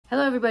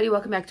Hello everybody,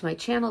 welcome back to my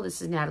channel.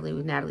 This is Natalie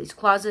with Natalie's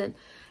Closet.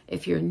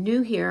 If you're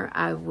new here,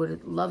 I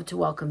would love to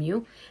welcome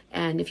you.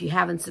 And if you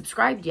haven't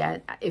subscribed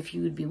yet, if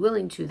you would be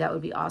willing to, that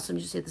would be awesome.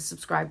 Just hit the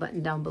subscribe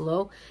button down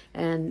below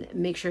and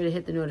make sure to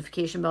hit the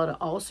notification bell to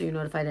all so you're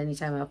notified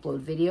anytime I upload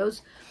videos.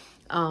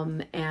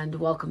 And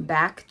welcome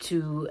back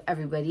to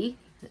everybody,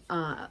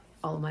 all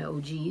of my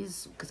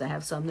OGs, because I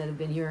have some that have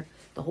been here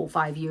the whole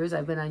 5 years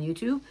I've been on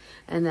YouTube.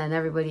 And then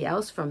everybody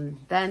else from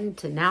then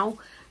to now,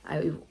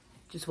 I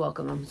just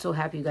welcome. I'm so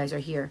happy you guys are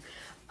here.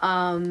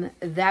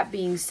 That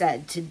being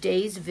said,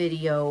 today's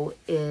video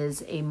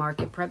is a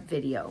market prep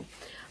video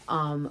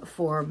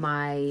for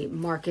my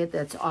market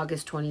that's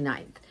August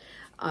 29th,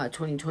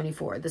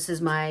 2024. This is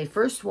my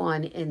first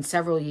one in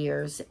several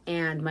years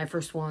and my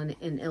first one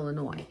in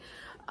Illinois.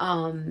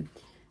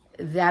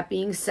 That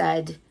being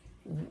said,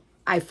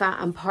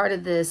 I'm part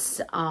of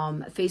this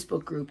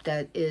Facebook group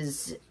that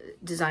is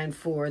designed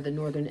for the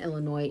Northern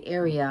Illinois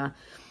area,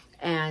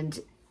 and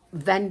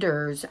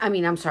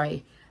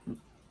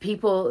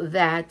people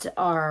that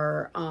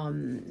are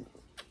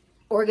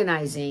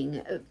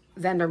organizing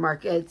vendor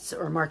markets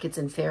or markets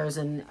and fairs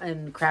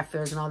and craft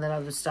fairs and all that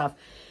other stuff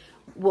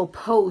will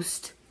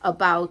post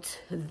about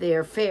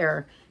their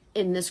fair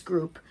in this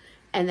group,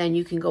 and then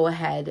you can go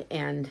ahead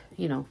and,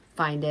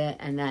 find it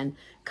and then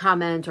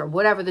comment or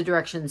whatever the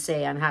directions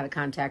say on how to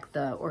contact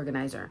the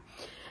organizer.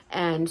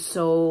 And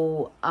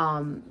so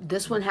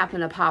this one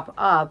happened to pop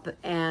up,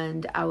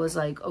 and I was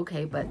like,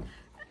 okay, but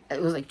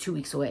it was like 2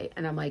 weeks away.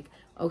 And I'm like,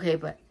 okay,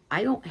 but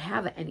I don't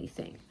have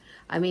anything.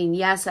 I mean,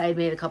 yes, I had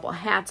made a couple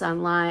hats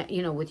online,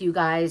 with you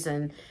guys,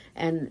 and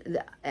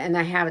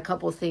I had a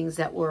couple of things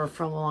that were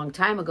from a long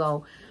time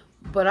ago,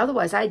 but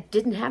otherwise I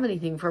didn't have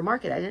anything for a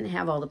market. I didn't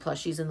have all the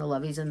plushies and the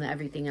loveys and the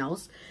everything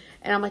else.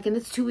 And I'm like, and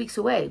it's 2 weeks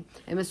away.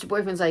 And Mr.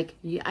 Boyfriend's like,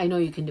 I know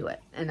you can do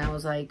it. And I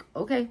was like,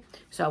 okay.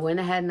 So I went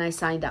ahead and I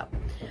signed up.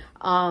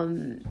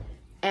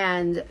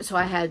 And so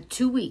I had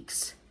 2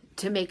 weeks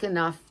to make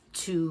enough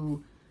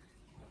to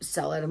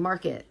sell at a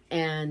market,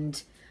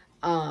 and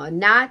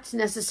not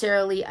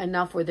necessarily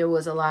enough where there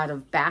was a lot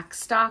of back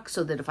stock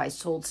so that if I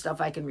sold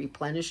stuff I can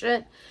replenish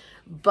it,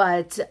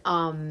 but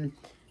and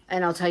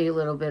I'll tell you a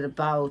little bit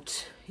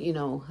about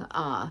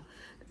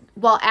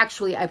well,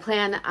 actually I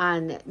plan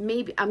on,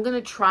 maybe I'm going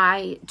to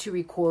try to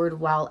record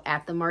while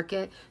at the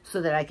market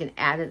so that I can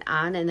add it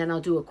on, and then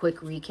I'll do a quick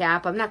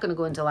recap. I'm not going to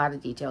go into a lot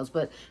of details,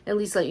 but at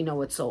least let you know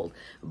what's sold.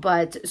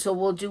 But so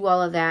we'll do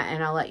all of that,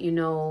 and I'll let you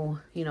know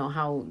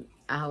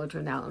how it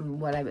turned out and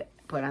what I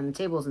put on the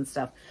tables and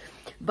stuff.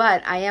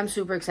 But I am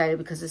super excited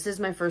because this is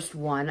my first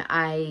one.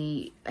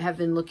 I have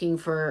been looking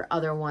for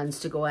other ones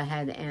to go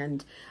ahead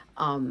and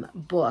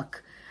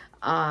book.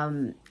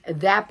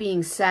 That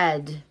being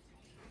said,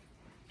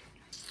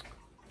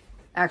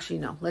 actually,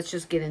 no, let's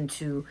just get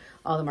into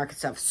all the market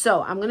stuff.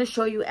 So I'm going to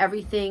show you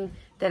everything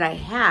that I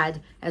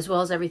had as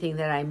well as everything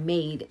that I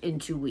made in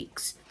 2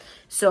 weeks.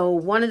 So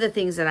one of the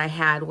things that I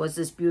had was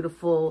this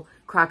beautiful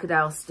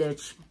crocodile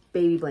stitch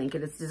baby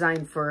blanket. It's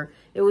designed for,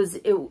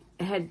 it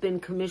had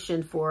been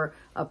commissioned for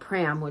a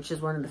pram, which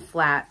is one of the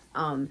flat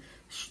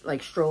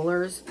like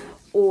strollers,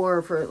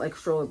 or for like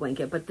stroller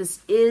blanket. But this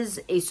is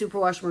a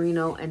superwash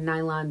merino and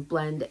nylon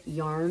blend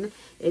yarn.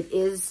 It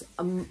is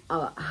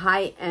a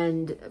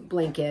high-end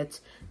blanket.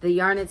 The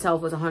yarn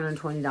itself was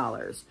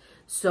 $120.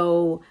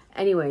 So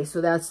anyway,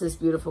 so that's this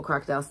beautiful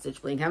crocodile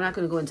stitch blanket. I'm not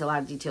going to go into a lot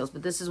of details,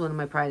 but this is one of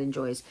my pride and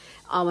joys.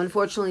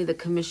 Unfortunately, the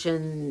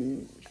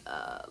commission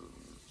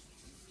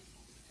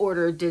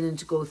order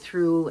didn't go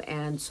through,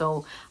 and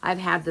so I've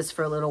had this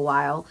for a little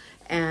while,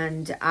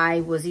 and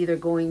I was either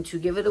going to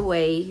give it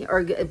away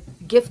or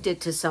gift it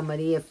to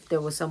somebody if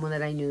there was someone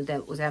that I knew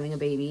that was having a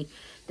baby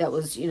that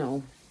was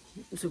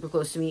super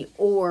close to me,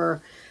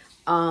 or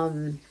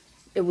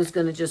it was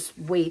going to just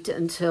wait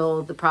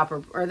until the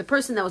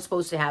person that was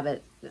supposed to have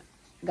it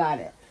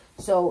got it.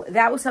 So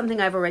that was something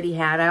I've already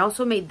had. I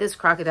also made this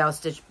crocodile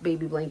stitch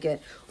baby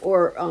blanket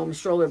or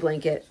stroller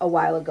blanket a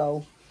while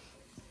ago.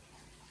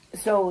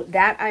 So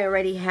that I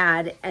already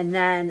had. And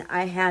then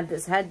I had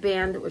this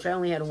headband, which I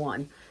only had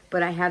one,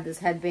 but I had this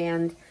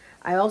headband.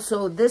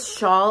 This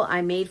shawl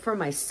I made for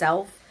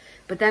myself,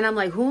 but then I'm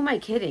like, who am I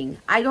kidding?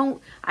 I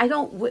don't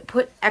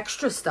put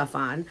extra stuff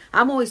on.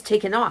 I'm always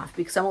taking off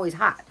because I'm always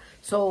hot.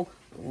 So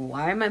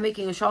why am I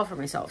making a shawl for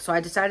myself? So I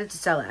decided to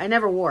sell it. I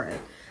never wore it,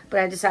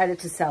 but I decided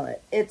to sell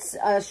it. It's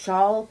a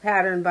shawl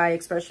pattern by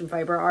Expression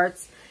Fiber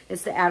Arts.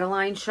 It's the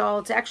Adeline shawl.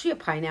 It's actually a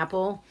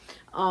pineapple.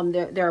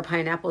 There are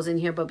pineapples in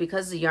here, but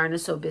because the yarn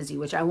is so busy,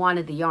 which I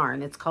wanted the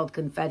yarn, it's called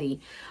Confetti.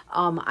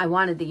 I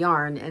wanted the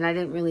yarn, and I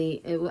didn't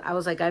really, I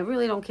was like, I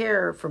really don't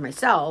care for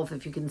myself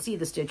if you can see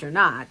the stitch or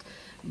not.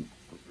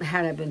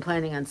 Had I been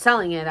planning on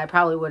selling it, I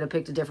probably would have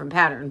picked a different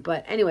pattern.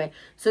 But anyway,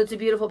 so it's a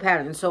beautiful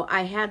pattern. So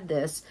I had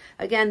this.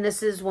 Again,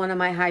 this is one of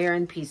my higher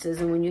end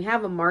pieces. And when you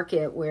have a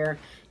market where,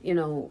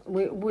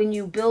 when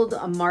you build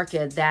a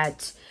market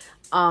that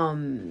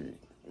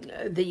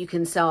you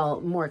can sell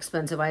more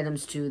expensive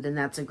items to, then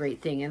that's a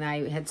great thing. And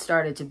I had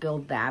started to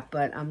build that,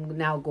 but I'm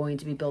now going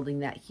to be building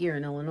that here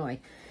in Illinois.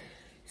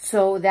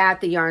 So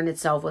that the yarn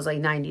itself was like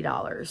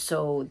 $90.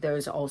 So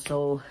there's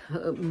also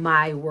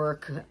my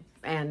work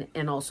and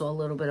also a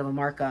little bit of a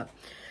markup.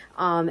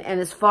 And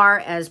as far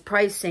as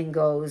pricing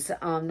goes,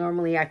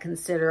 normally I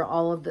consider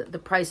all of the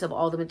price of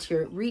all the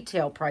material,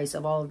 retail price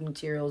of all of the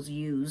materials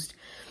used,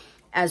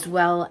 as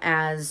well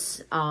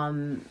as,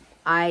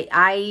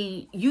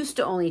 I used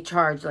to only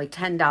charge like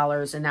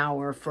 $10 an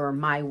hour for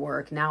my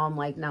work. Now I'm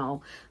like,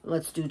 no,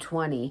 let's do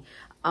 20.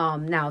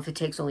 Now if it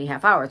takes only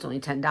half hour, it's only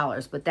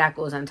 $10, but that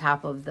goes on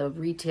top of the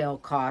retail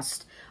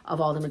cost of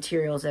all the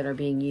materials that are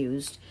being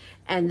used.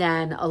 And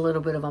then a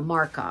little bit of a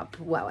markup.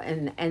 Well,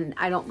 and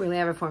I don't really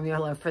have a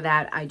formula for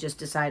that. I just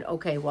decide,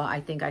 okay, well,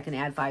 I think I can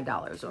add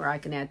 $5 or I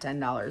can add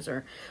 $10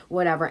 or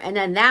whatever. And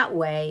then that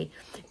way,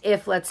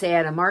 if let's say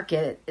at a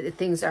market,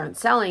 things aren't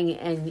selling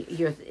and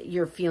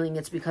you're feeling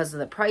it's because of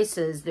the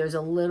prices, there's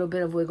a little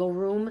bit of wiggle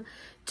room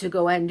to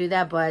go ahead and do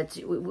that. But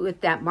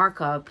with that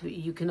markup,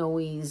 you can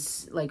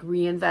always like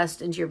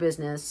reinvest into your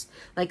business.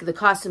 Like the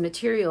cost of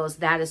materials,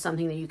 that is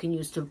something that you can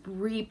use to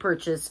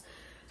repurchase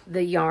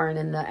the yarn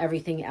and the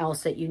everything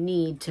else that you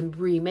need to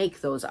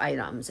remake those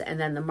items. And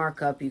then the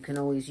markup you can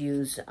always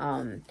use,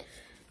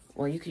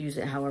 well, you could use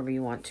it however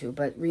you want to,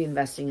 but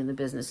reinvesting in the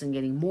business and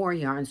getting more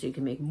yarn so you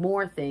can make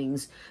more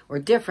things or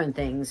different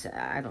things.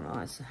 I don't know,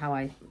 that's how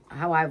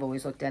I've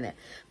always looked at it.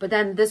 But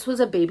then this was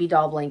a baby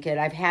doll blanket.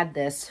 I've had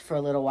this for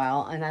a little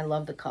while and I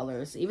love the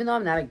colors. Even though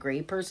I'm not a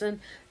gray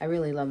person, I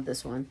really love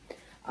this one.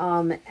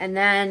 And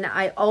then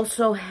I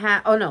also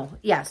had, oh no,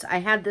 yes, I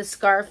had this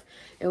scarf.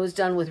 It was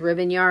done with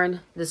ribbon yarn.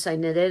 This I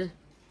knitted.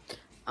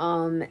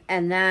 And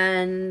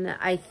then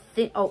I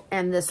think, oh,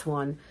 and this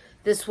one.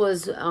 This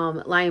was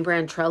Lion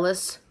Brand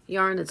Trellis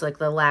yarn. It's like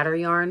the ladder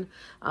yarn.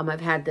 I've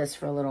had this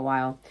for a little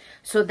while.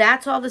 So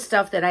that's all the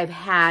stuff that I've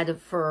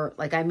had for,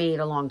 like I made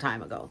a long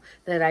time ago,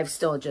 that I've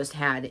still just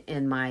had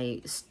in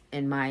my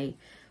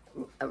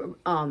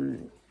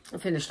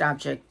finished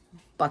object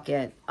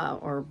bucket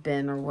or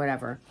bin or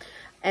whatever.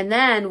 And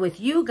then with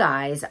you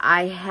guys,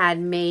 I had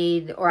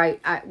made, or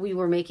we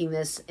were making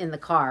this in the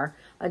car,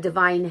 a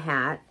divine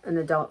hat,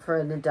 for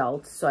an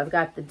adult. So I've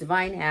got the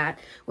divine hat,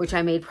 which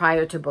I made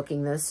prior to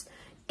booking this,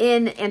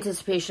 in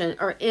anticipation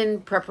or in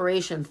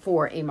preparation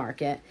for a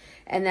market.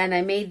 And then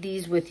I made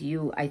these with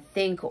you, I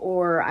think,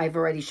 or I've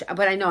already,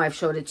 but I know I've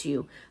showed it to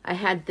you. I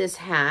had this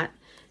hat.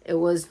 It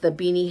was the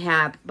beanie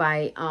hat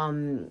by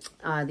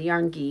the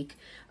Yarn Geek.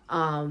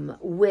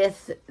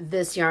 With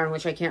this yarn,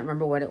 which I can't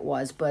remember what it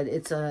was, but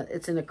it's an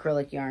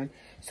acrylic yarn.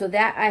 So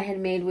that I had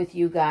made with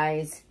you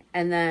guys.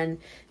 And then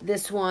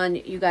this one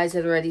you guys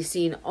had already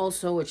seen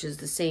also, which is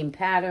the same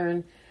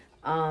pattern.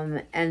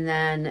 And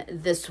then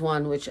this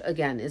one, which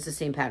again is the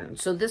same pattern.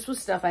 So this was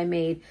stuff I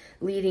made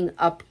leading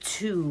up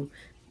to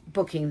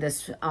booking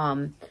this,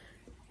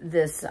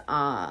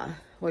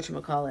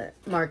 whatchamacallit,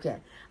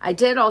 market. I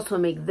did also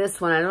make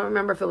this one. I don't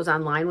remember if it was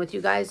online with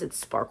you guys. It's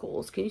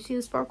sparkles. Can you see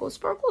the sparkles?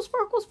 Sparkle,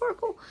 sparkle,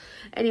 sparkle.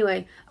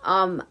 Anyway,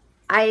 I'm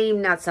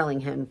not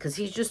selling him because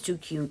he's just too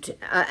cute.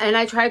 And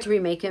I tried to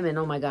remake him, and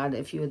oh my God,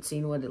 if you had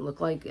seen what it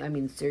looked like. I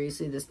mean,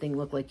 seriously, this thing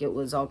looked like it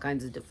was all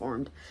kinds of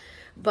deformed.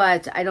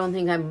 But I don't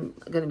think I'm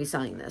going to be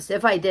selling this.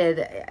 If I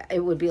did,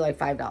 it would be like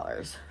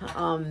 $5.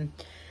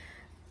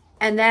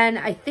 And then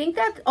I think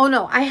that, oh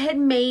no, I had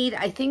made,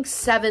 I think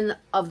 7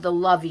 of the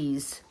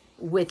loveys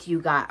with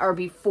you guys, or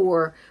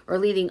before, or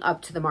leading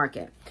up to the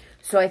market.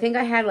 So I think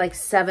I had like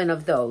 7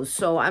 of those.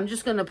 So I'm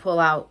just going to pull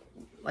out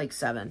like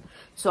 7.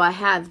 So I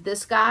have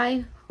this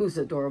guy, who's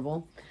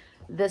adorable.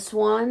 This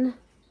one.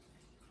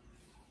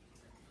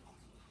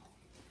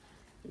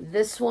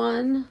 This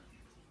one.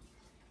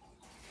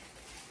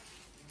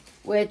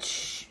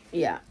 Which,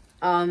 yeah.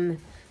 So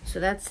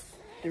that's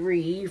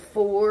 3,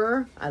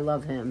 4. I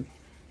love him.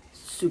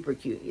 Super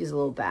cute. He's a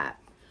little bat.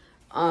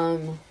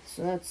 So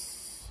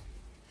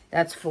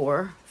that's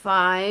 4.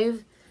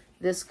 5.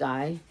 This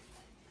guy,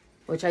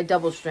 which I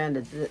double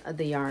stranded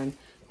the yarn.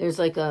 There's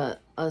like a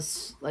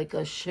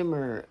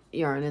shimmer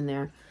yarn in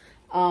there.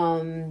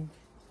 So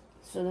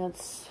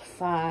that's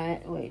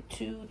 5. Wait,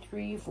 2,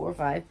 3, 4,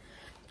 5,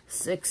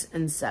 6,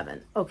 and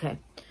 7. Okay.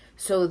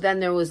 So then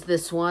there was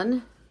this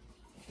one,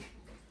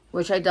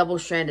 which I double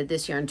stranded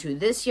this yarn too.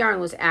 This yarn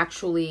was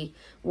actually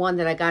one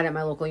that I got at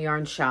my local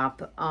yarn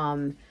shop.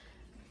 I'm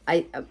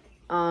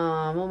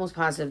almost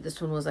positive this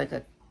one was like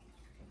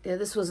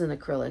this was an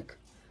acrylic.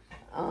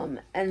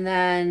 And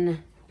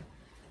then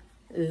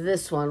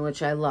this one,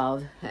 which I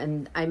love,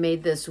 and I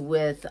made this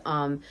with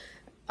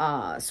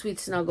Sweet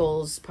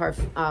Snuggles,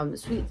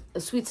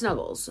 Sweet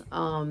Snuggles,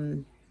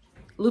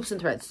 Loops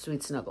and Threads,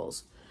 Sweet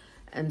Snuggles.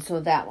 And so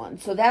that one.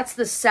 So that's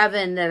the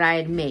 7 that I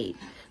had made.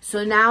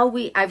 So now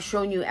I've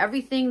shown you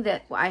everything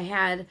that I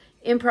had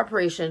in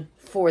preparation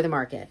for the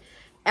market.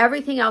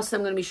 Everything else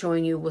I'm going to be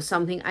showing you was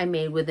something I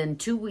made within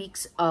 2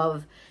 weeks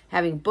of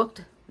having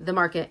booked the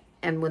market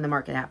and when the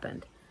market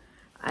happened.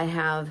 I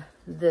have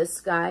this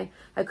guy.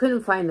 I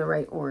couldn't find the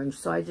right orange,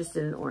 so I just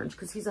did an orange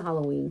because he's a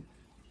Halloween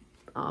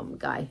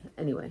guy.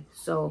 Anyway,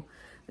 so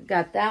I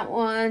got that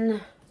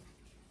one.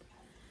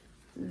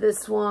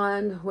 this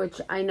one, which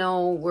I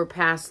know we're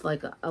past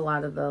like a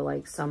lot of the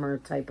like summer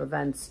type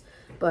events,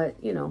 but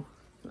you know,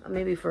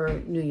 maybe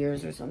for New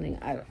Year's or something.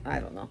 I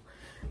don't know.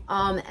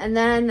 And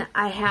then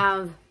I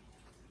have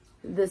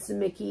this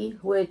Mickey,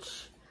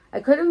 which I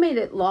could have made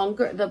it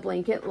longer, the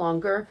blanket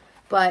longer,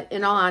 but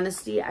in all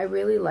honesty, I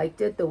really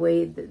liked it the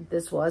way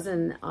this was,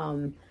 and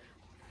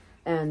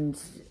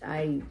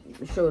I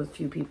showed a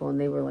few people and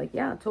they were like,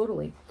 yeah,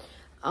 totally.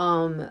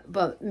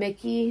 But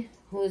Mickey,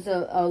 who's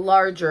a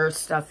larger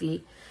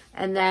stuffy,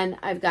 and then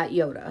I've got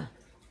Yoda.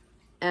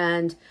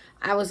 And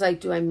I was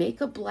like, do I make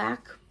a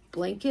black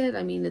blanket?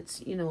 I mean,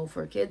 it's, you know,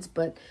 for kids,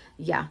 but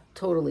yeah,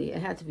 totally.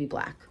 It had to be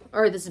black.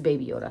 Or this is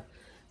Baby Yoda.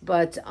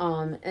 But,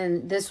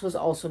 and this was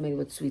also made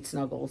with Sweet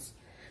Snuggles.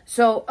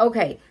 So,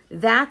 okay,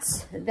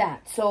 that's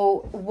that.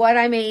 So, what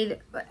I made,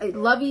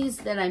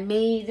 loveys that I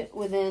made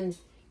within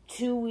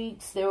 2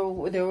 weeks, there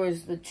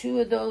was the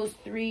 2 of those,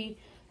 3,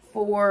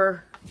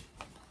 4.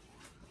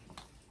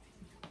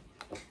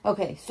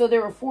 Okay, so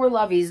there were 4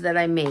 loveys that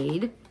I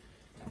made,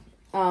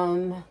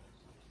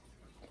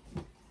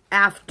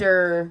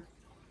 after,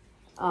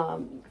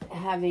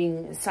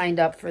 having signed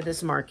up for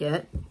this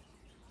market.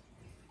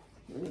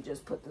 Let me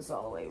just put this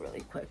all away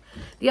really quick.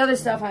 The other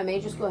stuff I may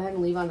just go ahead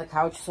and leave on the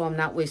couch so I'm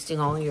not wasting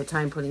all of your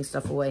time putting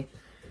stuff away.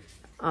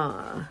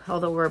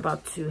 Although we're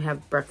about to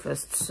have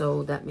breakfast,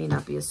 so that may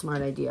not be a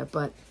smart idea,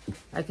 but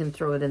I can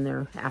throw it in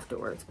there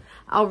afterwards.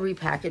 I'll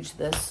repackage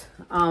this.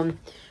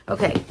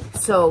 Okay,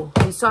 so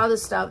we saw the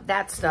stuff,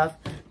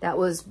 that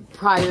was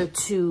prior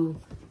to,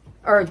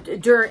 or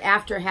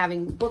after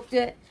having booked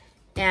it,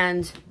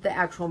 and the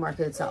actual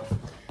market itself.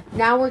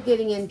 Now we're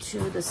getting into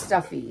the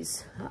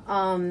stuffies.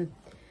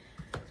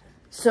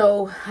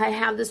 So I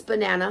have this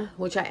banana,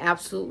 which I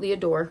absolutely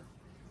adore,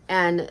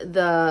 and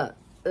the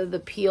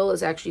peel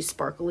is actually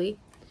sparkly,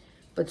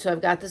 but so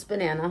I've got this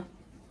banana,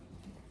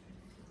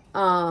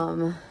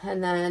 and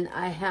then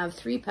I have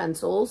 3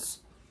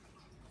 pencils,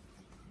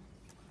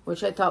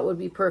 which I thought would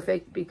be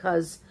perfect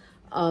because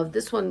of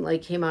this one,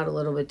 like, came out a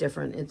little bit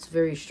different. It's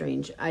very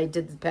strange. I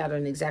did the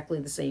pattern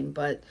exactly the same,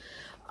 but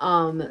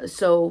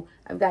so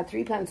I've got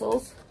 3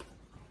 pencils,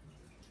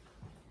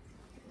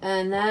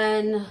 and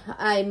then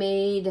I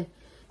made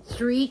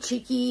 3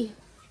 cheeky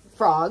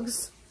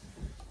frogs,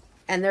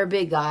 and they're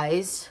big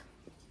guys.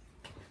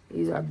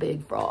 These are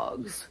big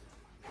frogs.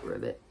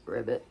 Ribbit,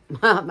 ribbit.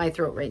 My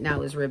throat right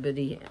now is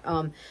ribbity.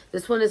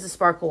 This one is a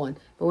sparkle one,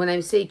 but when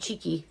I say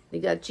cheeky, they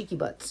got cheeky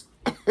butts.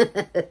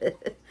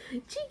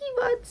 Cheeky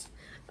butts.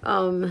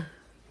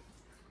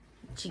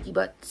 Cheeky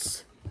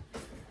butts.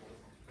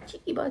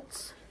 Cheeky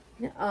butts.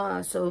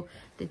 So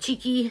the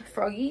cheeky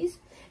froggies.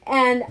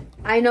 And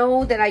I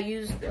know that I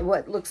used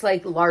what looks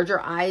like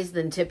larger eyes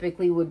than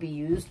typically would be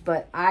used,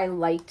 but I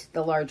liked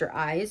the larger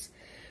eyes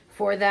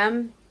for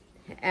them,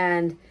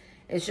 and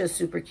it's just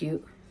super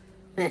cute.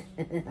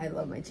 I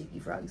love my cheeky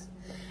frogs.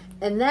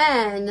 And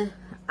then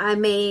I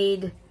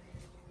made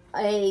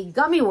a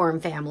gummy worm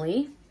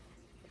family.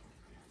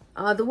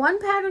 The one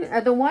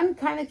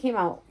kind of came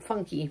out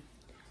funky.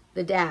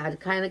 The dad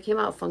kind of came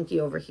out funky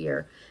over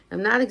here.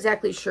 I'm not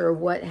exactly sure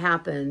what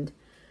happened,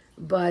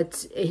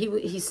 but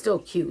he's still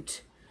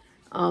cute.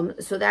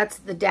 So that's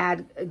the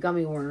dad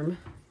gummy worm,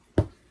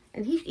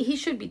 and he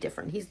should be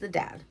different. He's the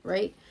dad,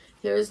 right?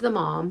 Here's the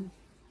mom.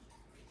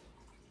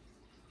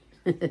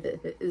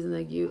 Isn't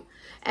that cute?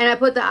 And I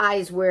put the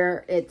eyes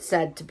where it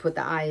said to put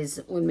the eyes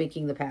when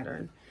making the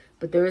pattern.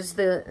 But there's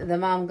the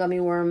mom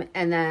gummy worm,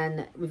 and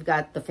then we've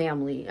got the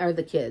family, or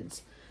the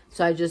kids.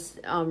 So I just,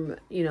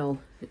 you know,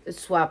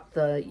 swapped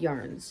the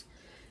yarns.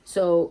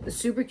 So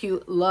super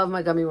cute. Love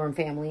my gummy worm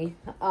family.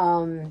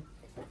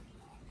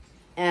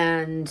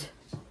 And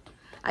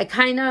I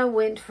kind of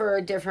went for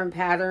a different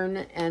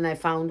pattern, and I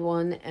found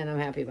one, and I'm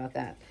happy about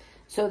that.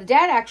 So the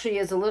dad actually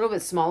is a little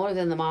bit smaller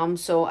than the mom,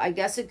 so I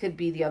guess it could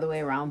be the other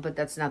way around, but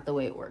that's not the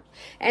way it worked.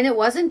 And it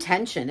wasn't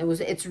tension.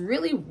 It's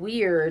really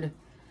weird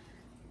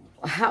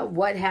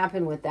what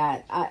happened with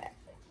that.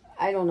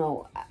 I don't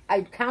know.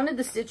 I counted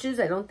the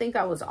stitches. I don't think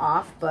I was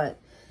off, but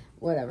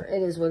whatever.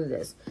 It is what it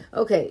is.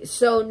 Okay,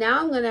 so now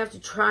I'm going to have to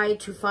try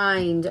to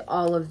find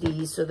all of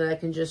these so that I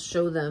can just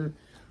show them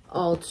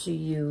all to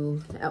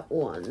you at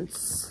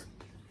once.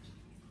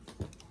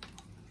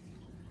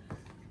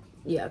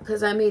 Yeah,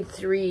 because I made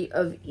 3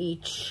 of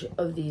each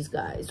of these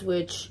guys,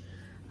 which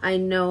I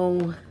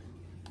know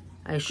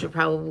I should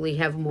probably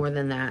have more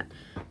than that.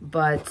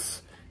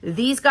 But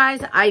these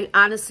guys, I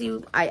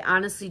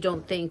honestly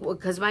don't think,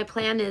 because my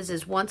plan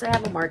is once I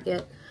have a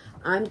market,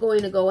 I'm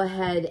going to go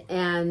ahead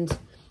and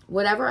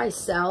whatever I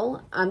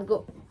sell,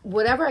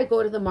 whatever I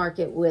go to the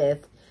market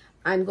with,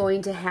 I'm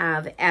going to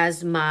have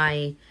as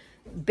my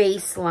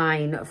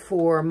baseline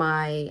for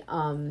my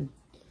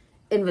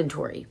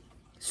inventory.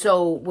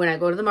 So when I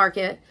go to the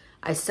market,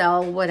 I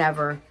sell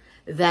whatever,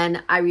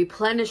 then I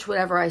replenish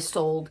whatever I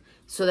sold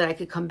so that I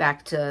could come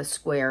back to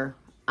square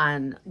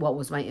on what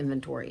was my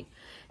inventory.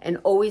 and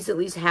always at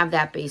least have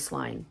that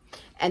baseline.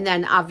 And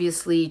then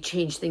obviously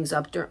change things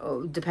up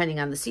depending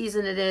on the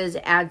season it is,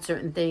 add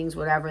certain things,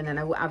 whatever. And then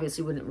I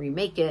obviously wouldn't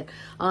remake it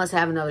unless I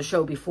have another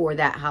show before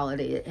that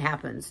holiday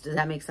happens. Does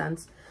that make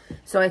sense?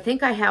 So I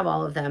think I have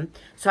all of them.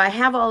 So I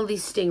have all of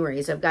these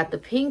stingrays. I've got the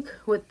pink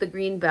with the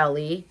green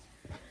belly.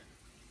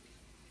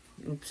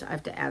 Oops, I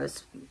have to add a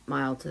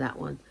smile to that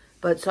one.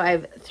 But so I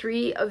have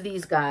 3 of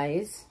these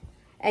guys.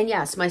 And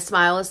yes, my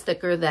smile is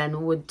thicker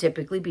than would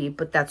typically be,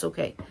 but that's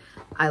okay.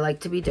 I like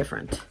to be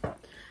different.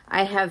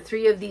 I have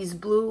 3 of these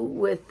blue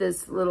with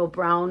this little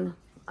brown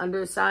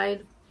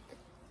underside.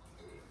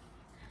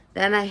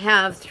 Then I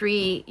have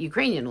 3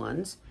 Ukrainian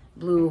ones,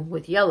 blue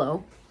with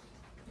yellow.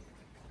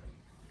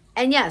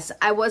 And yes,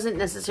 I wasn't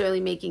necessarily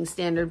making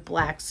standard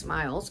black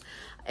smiles.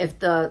 If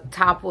the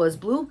top was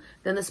blue,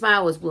 then the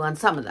smile was blue on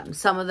some of them.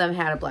 Some of them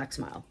had a black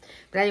smile.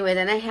 But anyway,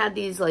 then I had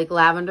these like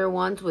lavender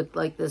ones with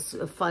like this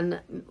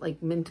fun,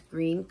 like mint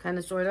green kind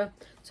of sort of.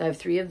 So I have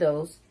 3 of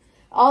those.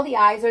 All the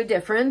eyes are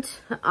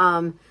different.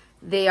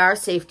 They are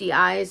safety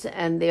eyes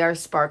and they are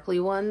sparkly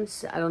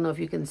ones. I don't know if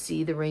you can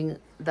see the ring,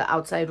 the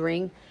outside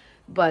ring,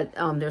 but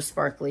they're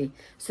sparkly.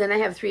 So then I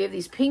have 3 of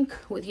these pink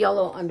with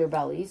yellow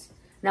underbellies.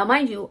 Now,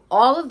 mind you,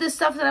 all of this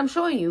stuff that I'm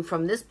showing you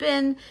from this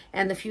bin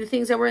and the few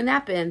things that were in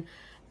that bin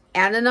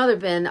and another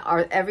bin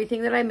are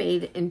everything that I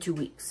made in 2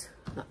 weeks.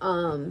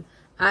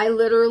 I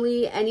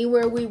literally,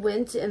 anywhere we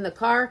went in the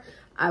car,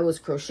 I was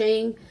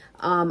crocheting.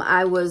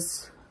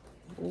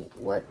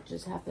 What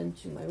just happened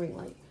to my ring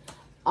light?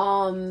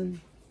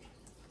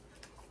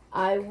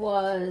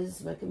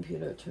 My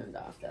computer turned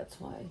off, that's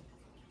why.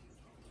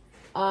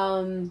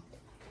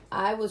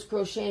 I was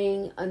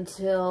crocheting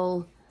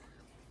until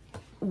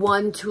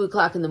 1, 2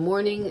 o'clock in the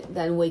morning,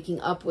 then waking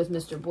up with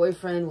Mr.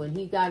 Boyfriend when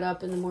he got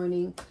up in the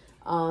morning,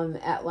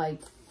 at like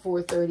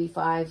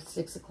 4:35,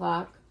 6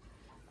 o'clock.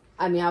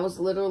 I mean, I was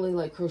literally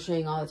like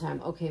crocheting all the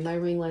time. Okay, my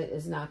ring light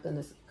is not going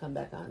to come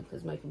back on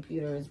because my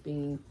computer is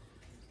being,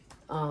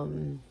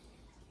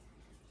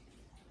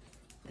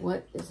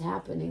 what is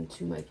happening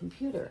to my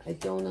computer? I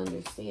don't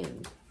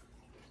understand.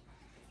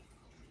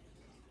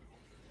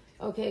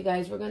 Okay,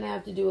 guys, we're going to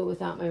have to do it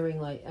without my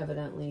ring light,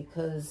 evidently,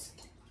 because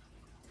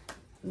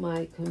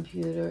my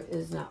computer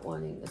is not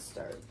wanting to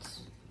start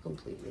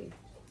completely.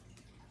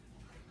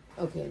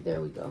 Okay, there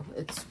we go.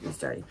 It's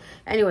restarting.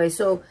 Anyway,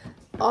 so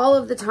all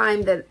of the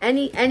time that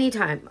any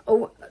time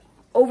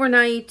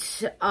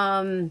overnight,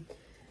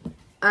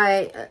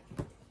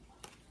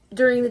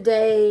 during the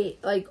day,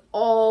 like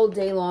all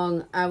day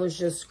long, I was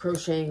just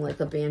crocheting like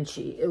a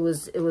banshee. It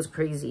was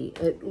crazy.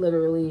 It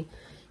literally,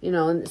 you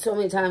know, and so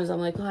many times I'm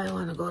like, oh, I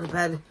want to go to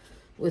bed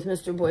with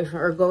Mr.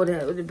 Boyfriend, or go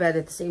to bed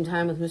at the same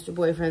time with Mr.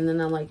 Boyfriend. And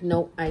then I'm like,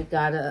 nope, I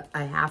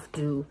have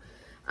to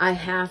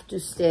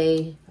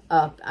stay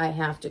up. I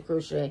have to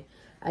crochet.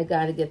 I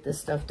got to get this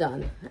stuff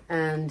done.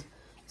 And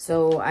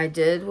so I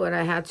did what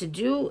I had to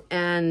do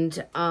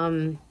and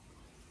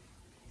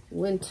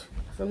went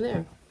from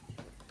there.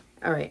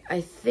 All right, I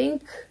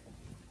think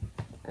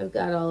I've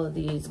got all of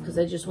these because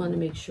I just want to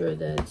make sure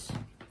that,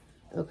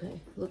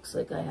 okay, looks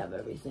like I have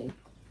everything.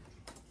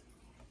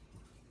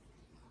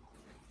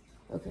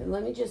 Okay,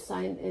 let me just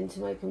sign into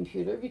my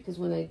computer because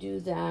when I do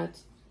that,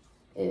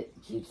 it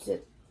keeps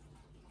it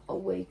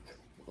awake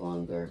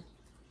longer.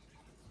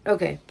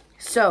 Okay,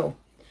 so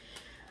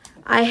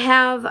I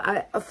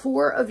have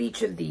 4 of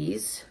each of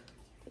these,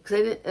 because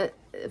I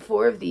did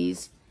 4 of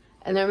these,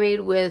 and they're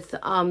made with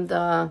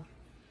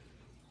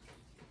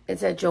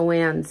it's at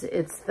Joann's.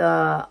 It's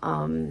the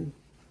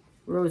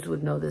Rose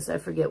would know this. I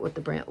forget what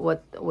the brand,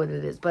 what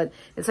it is, but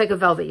it's like a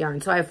velvet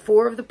yarn. So I have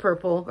 4 of the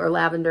purple or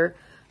lavender.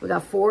 We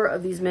got 4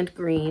 of these mint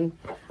green.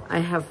 I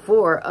have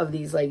 4 of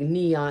these like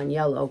neon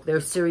yellow. They're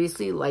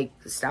seriously like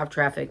stop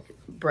traffic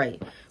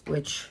bright,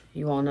 which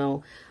you all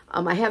know.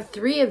 I have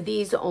 3 of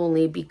these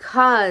only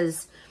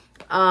because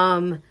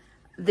the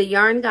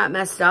yarn got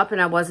messed up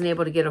and I wasn't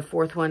able to get a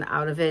 4th one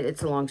out of it.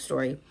 It's a long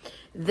story.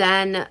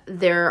 Then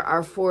there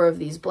are 4 of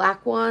these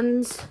black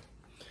ones.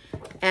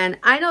 And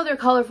I know they're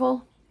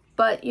colorful,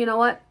 but you know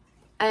what?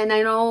 And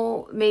I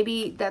know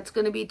maybe that's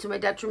going to be to my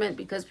detriment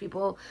because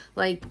people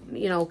like,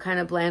 you know, kind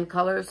of bland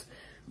colors.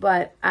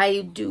 But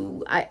I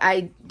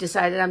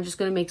decided I'm just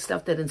going to make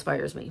stuff that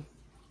inspires me.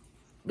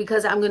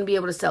 Because I'm going to be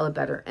able to sell it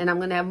better. And I'm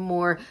going to have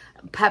more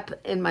pep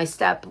in my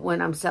step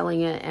when I'm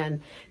selling it.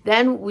 And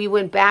then we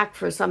went back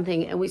for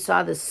something and we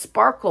saw the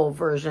sparkle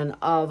version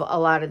of a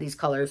lot of these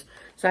colors.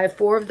 So I have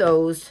 4 of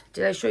those.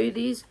 Did I show you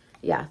these?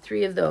 Yeah,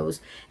 3 of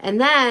those.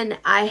 And then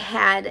I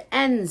had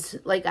ends.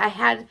 Like I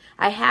had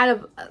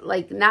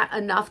like not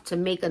enough to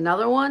make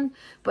another one,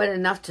 but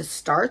enough to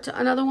start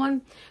another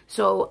one.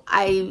 So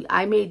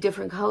I made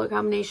different color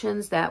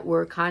combinations that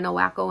were kind of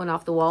wacko and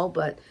off the wall,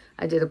 but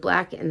I did a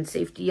black and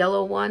safety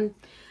yellow one.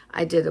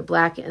 I did a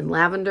black and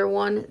lavender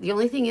one. The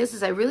only thing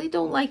is I really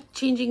don't like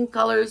changing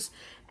colors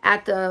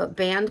at the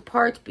band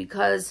part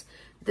because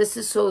this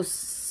is so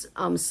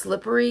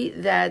slippery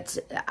that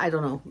I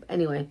don't know.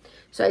 Anyway,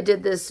 so I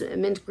did this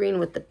mint green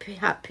with the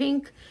hot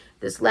pink,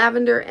 this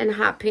lavender and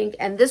hot pink.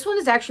 And this one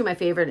is actually my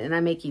favorite and I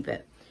may keep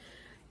it.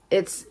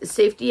 It's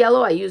safety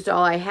yellow. I used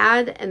all I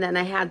had, and then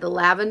I had the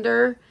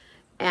lavender,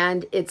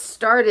 and it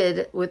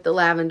started with the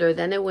lavender.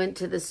 Then it went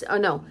to this. Oh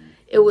no,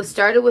 it was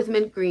started with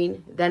mint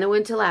green. Then it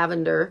went to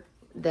lavender.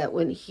 That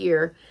went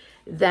here.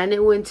 Then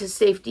it went to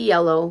safety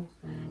yellow,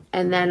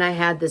 and then I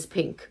had this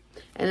pink.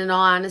 And in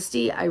all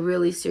honesty, I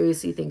really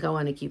seriously think I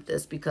want to keep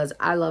this because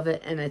I love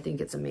it and I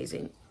think it's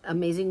amazing,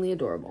 amazingly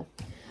adorable.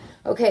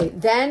 Okay,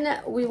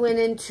 then we went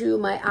into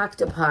my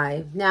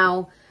octopi.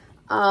 Now,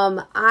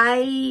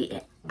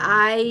 I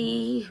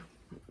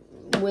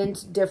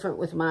went different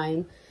with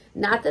mine.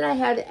 Not that I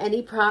had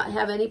any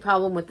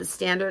problem with the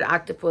standard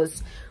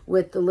octopus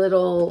with the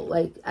little,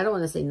 like, I don't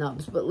want to say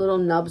nubs, but little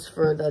nubs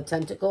for the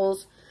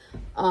tentacles.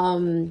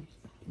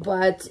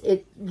 But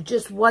it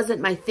just wasn't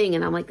my thing.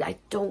 And I'm like,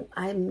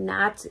 I'm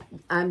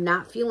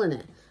not feeling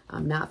it.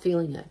 I'm not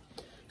feeling it.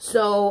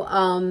 So,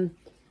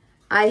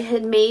 I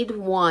had made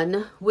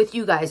one with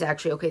you guys,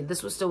 actually. Okay,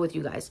 this was still with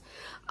you guys.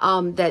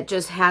 That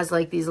just has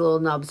like these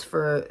little nubs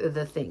for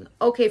the thing.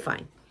 Okay,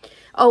 fine.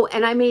 Oh,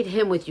 and I made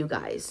him with you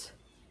guys.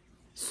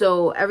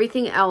 So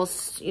everything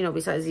else, you know,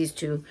 besides these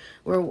two,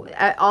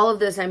 all of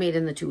this I made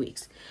in the 2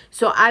 weeks.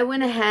 So I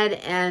went ahead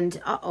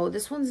and, uh-oh,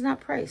 this one's not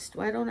priced.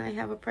 Why don't I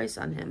have a price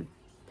on him?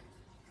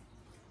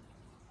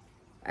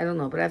 I don't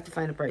know, but I have to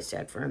find a price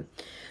tag for him.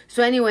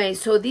 So anyway,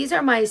 so these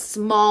are my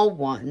small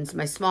ones,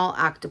 my small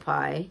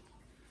octopi.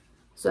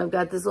 So I've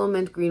got this little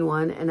mint green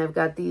one, and I've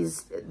got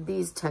these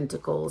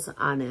tentacles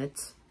on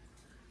it.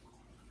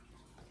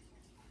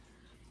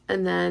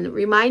 And then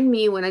remind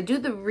me when I do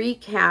the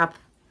recap,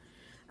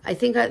 I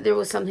think there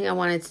was something I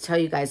wanted to tell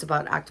you guys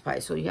about octopi,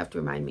 so you have to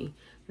remind me.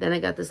 Then I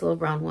got this little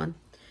brown one,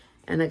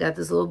 and I got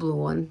this little blue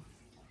one,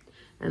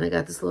 and I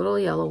got this little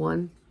yellow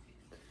one,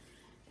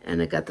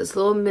 and I got this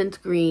little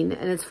mint green.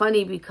 And it's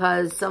funny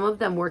because some of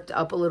them worked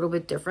up a little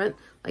bit different,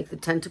 like the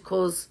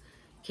tentacles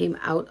came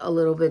out a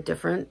little bit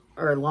different,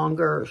 or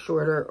longer or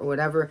shorter or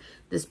whatever.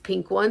 This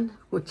pink one,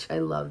 which I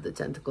love the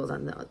tentacles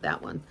on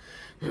that one.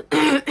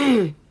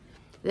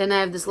 Then I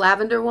have this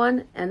lavender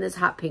one and this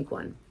hot pink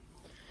one.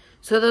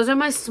 So those are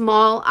my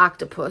small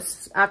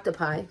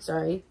octopi,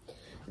 sorry.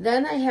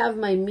 Then I have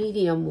my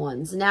medium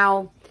ones.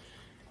 Now,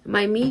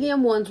 my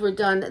medium ones were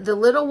done, the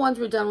little ones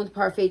were done with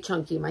Parfait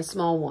Chunky, my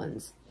small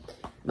ones.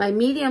 My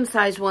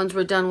medium-sized ones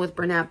were done with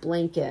Bernat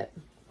Blanket.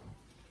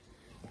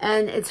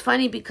 And it's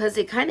funny because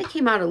it kind of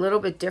came out a little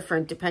bit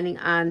different depending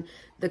on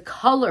the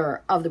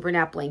color of the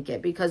Bernat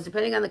Blanket. Because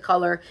depending on the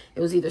color, it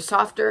was either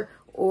softer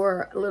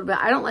or a little bit,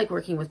 I don't like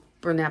working with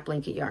Bernat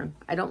Blanket yarn.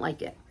 I don't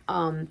like it.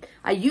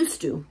 I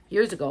used to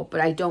years ago, but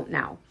I don't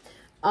now.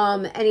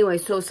 Anyway,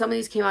 so some of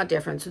these came out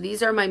different. So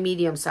these are my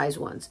medium size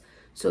ones.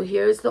 So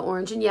here's the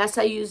orange. And yes,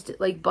 I used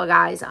like bug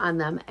eyes on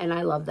them and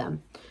I love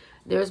them.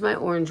 There's my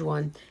orange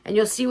one. And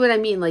you'll see what I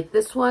mean. Like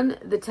this one,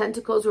 the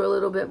tentacles were a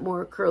little bit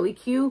more curly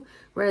Q,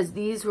 whereas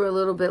these were a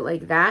little bit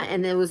like that.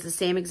 And it was the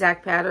same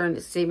exact pattern,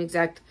 the same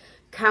exact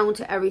count,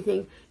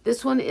 everything.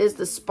 This one is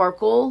the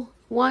sparkle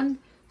one.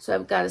 So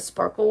I've got a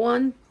sparkle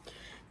one.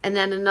 And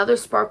then another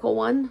sparkle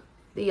one,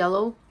 the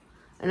yellow.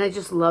 And I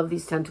just love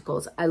these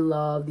tentacles. I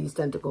love these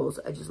tentacles.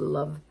 I just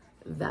love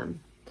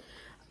them.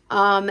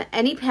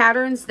 Any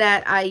patterns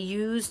that I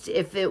used,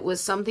 if it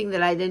was something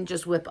that I didn't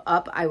just whip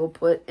up, I will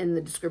put in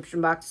the description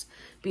box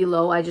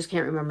below. I just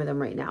can't remember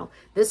them right now.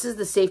 This is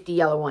the safety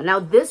yellow one. Now,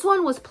 this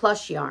one was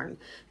plush yarn.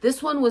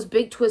 This one was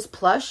Big Twist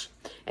plush.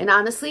 And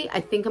honestly,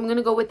 I think I'm going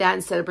to go with that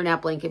instead of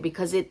Bernat Blanket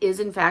because it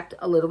is, in fact,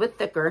 a little bit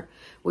thicker,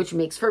 which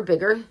makes for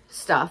bigger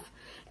stuff.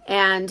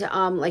 And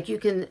like you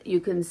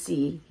can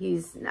see,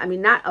 he's, I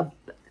mean, not a,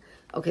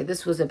 okay,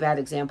 this was a bad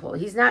example.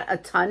 He's not a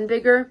ton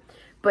bigger,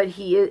 but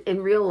he is,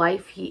 in real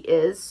life, he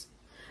is.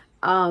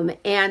 And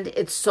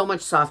it's so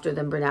much softer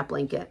than Bernat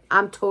Blanket.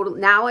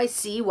 Now I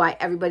see why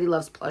everybody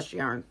loves plush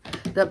yarn,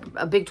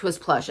 a Big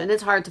Twist plush, and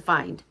it's hard to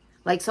find.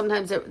 Like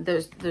sometimes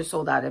they're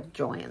sold out at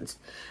Joann's.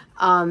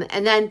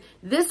 And then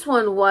this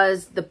one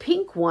was the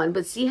pink one,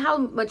 but see how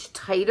much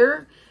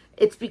tighter?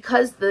 It's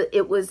because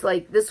it was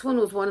like, this one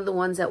was one of the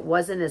ones that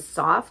wasn't as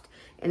soft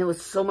and it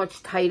was so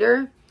much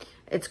tighter.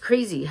 It's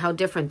crazy how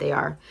different they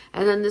are.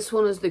 And then this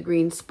one was the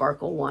green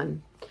sparkle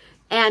one.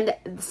 And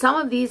some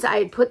of these,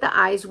 I put the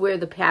eyes where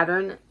the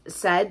pattern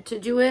said to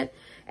do it.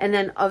 And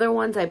then other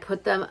ones, I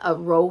put them a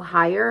row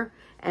higher.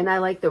 And I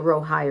like the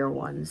row higher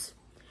ones.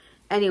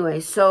 Anyway,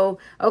 so,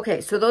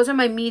 okay, so those are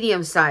my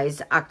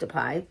medium-sized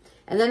octopi.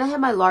 And then I have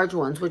my large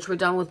ones, which were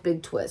done with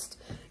Big Twist.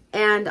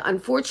 And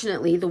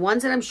unfortunately, the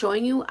ones that I'm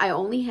showing you, I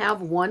only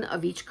have one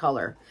of each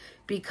color.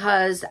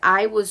 Because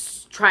I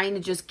was trying to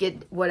just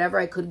get whatever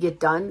I could get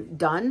done.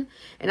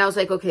 And I was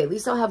like, okay, at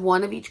least I'll have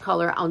one of each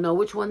color. I'll know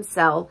which ones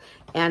sell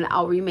and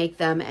I'll remake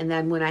them. And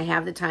then when I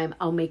have the time,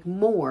 I'll make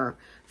more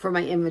for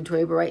my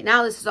inventory. But right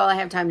now, this is all I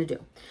have time to do.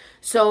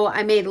 So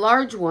I made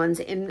large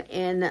ones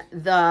in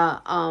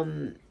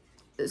the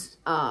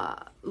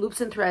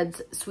Loops and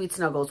Threads Sweet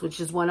Snuggles, which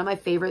is one of my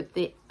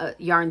favorite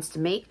yarns to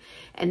make.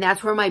 And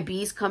that's where my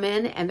bees come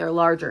in and they're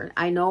larger.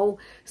 I know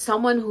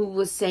someone who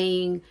was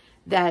saying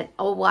that,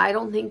 oh, well, I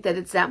don't think that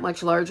it's that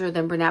much larger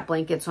than Bernat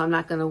Blanket, so I'm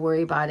not going to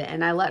worry about it.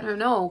 And I let her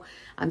know,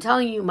 I'm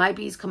telling you, my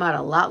bees come out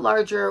a lot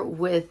larger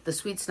with the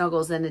Sweet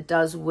Snuggles than it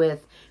does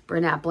with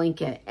Bernat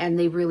Blanket, and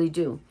they really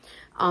do.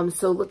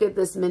 So look at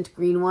this mint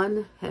green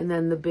one, and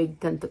then the big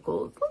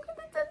tentacles. Look at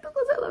the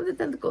tentacles. I love the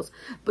tentacles.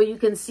 But you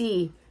can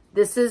see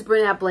this is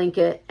Bernat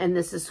Blanket, and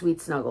this is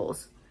Sweet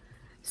Snuggles.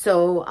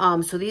 So,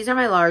 so these are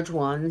my large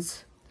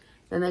ones.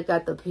 Then I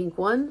got the pink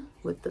one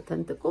with the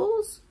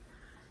tentacles.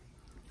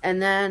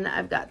 And then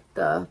I've got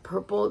the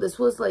purple. This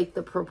was like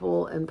the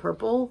purple and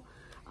purple.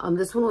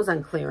 This one was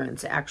on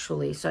clearance,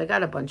 actually. So I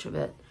got a bunch of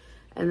it.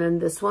 And then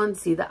this one,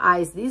 see the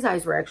eyes. These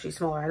eyes were actually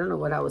smaller. I don't know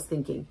what I was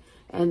thinking.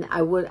 And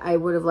I would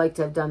have liked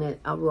to have done it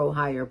a row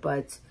higher,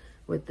 but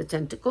with the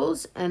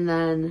tentacles. And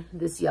then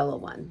this yellow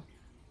one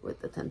with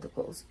the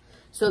tentacles.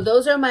 So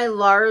those are my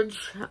large,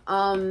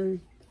 and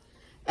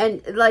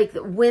like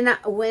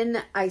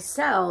when I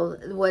sell,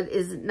 what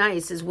is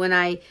nice is when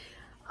I,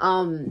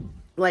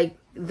 like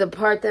the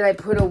part that I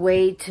put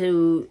away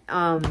to,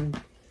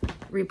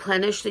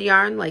 replenish the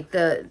yarn, like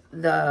the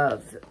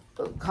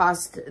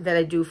cost that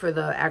I do for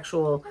the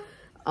actual,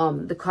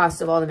 the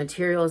cost of all the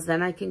materials,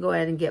 then I can go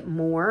ahead and get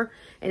more.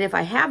 And if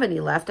I have any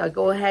left, I'll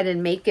go ahead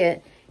and make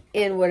it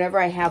in whatever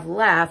I have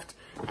left,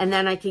 and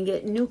then I can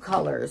get new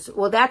colors.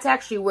 Well, that's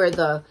actually where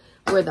the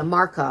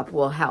markup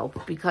will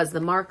help, because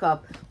the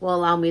markup will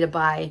allow me to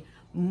buy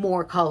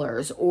more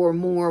colors or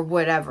more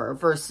whatever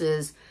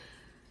versus,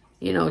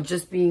 you know,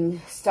 just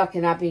being stuck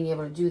and not being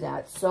able to do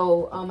that.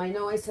 So I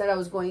know I said I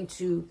was going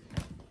to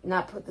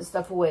not put the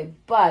stuff away,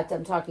 but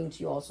I'm talking to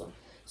you also.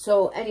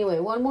 So anyway,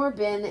 one more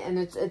bin, and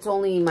it's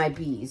only my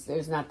bees.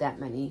 There's not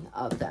that many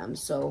of them,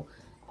 so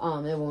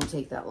it won't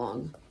take that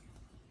long.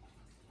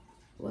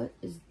 What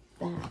is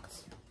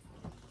that?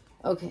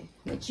 Okay,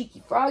 my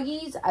cheeky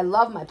froggies. I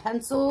love my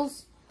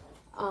pencils.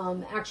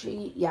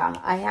 Actually, yeah,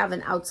 I have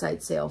an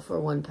outside sale for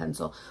one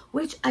pencil,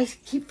 which I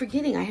keep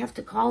forgetting. I have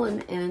to call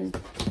him and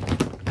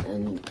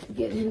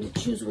get him to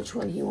choose which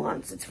one he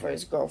wants. It's for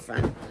his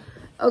girlfriend.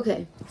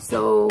 Okay,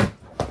 so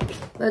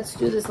let's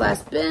do this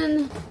last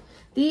bin.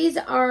 These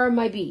are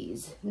my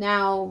bees.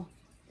 Now,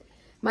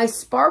 my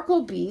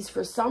sparkle bees,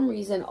 for some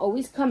reason,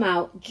 always come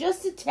out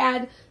just a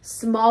tad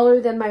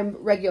smaller than my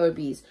regular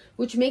bees,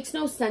 which makes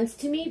no sense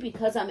to me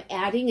because I'm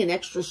adding an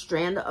extra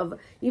strand of,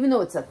 even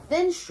though it's a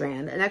thin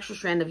strand, an extra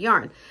strand of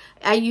yarn.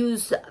 I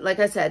use, like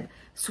I said,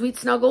 Sweet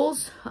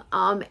Snuggles,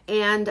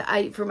 and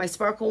for my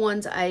sparkle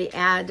ones, I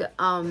add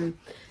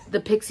the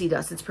pixie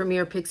dust. It's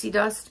Premier Pixie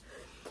Dust.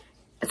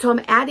 So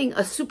I'm adding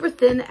a super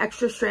thin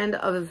extra strand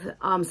of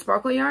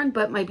sparkle yarn,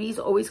 but my bees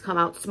always come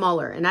out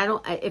smaller. And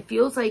it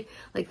feels like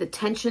the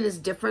tension is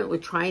different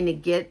with trying to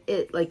get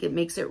it, like it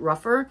makes it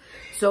rougher.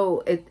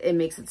 So it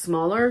makes it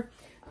smaller.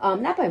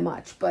 Not by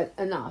much, but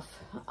enough.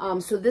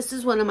 So this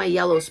is one of my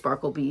yellow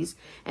sparkle bees.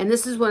 And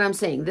this is what I'm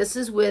saying. This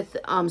is with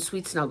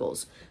Sweet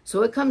Snuggles.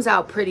 So it comes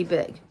out pretty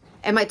big.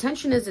 And my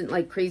tension isn't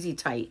like crazy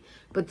tight.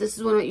 But this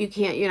is one you're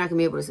not going to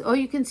be able to see. Oh,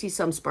 you can see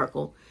some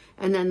sparkle.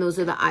 And then those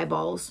are the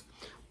eyeballs.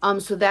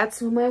 So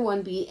that's my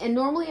one bee. And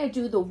normally I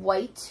do the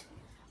white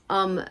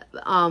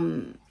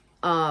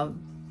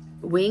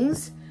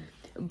wings,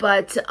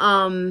 but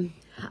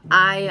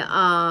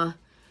I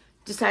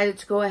decided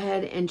to go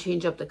ahead and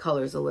change up the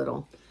colors a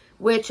little,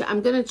 which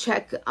I'm going to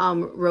check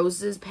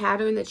Rose's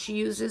pattern that she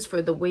uses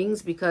for the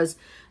wings, because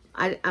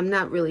I'm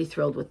not really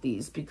thrilled with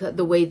these, because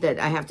the way that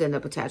I have to end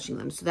up attaching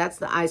them. So that's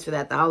the eyes for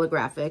that, the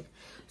holographic.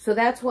 So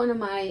that's one of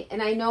my,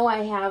 and I know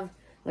I have,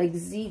 like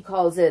Z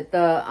calls it,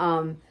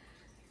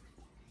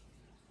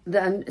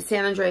 the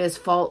San Andreas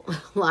fault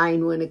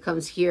line when it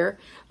comes here,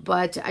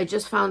 but I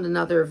just found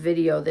another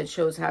video that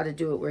shows how to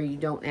do it where you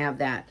don't have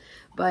that.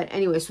 But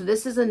anyway, so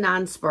this is a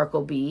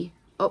non-sparkle bee.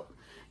 Oh,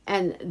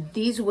 and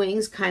these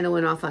wings kind of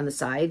went off on the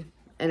side,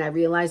 and I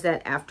realized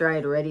that after I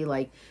had already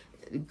like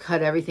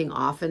cut everything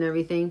off and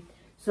everything.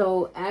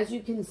 So as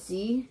you can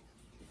see,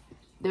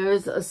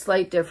 there's a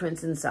slight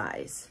difference in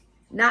size,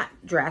 not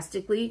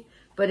drastically,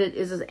 but it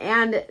is,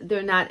 and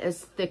they're not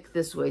as thick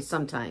this way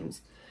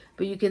sometimes.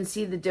 But you can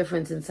see the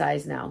difference in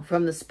size now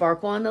from the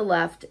sparkle on the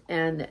left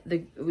and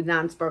the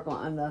non-sparkle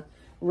on the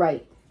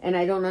right. And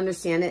I don't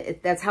understand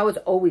it. That's how it's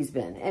always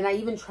been. And I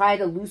even try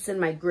to loosen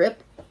my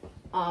grip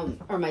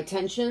or my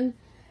tension,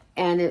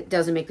 and it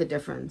doesn't make a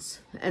difference.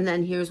 And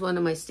then here's one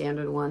of my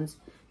standard ones.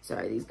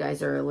 Sorry, these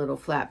guys are a little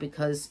flat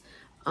because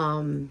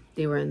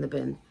they were in the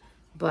bin.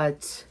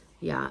 But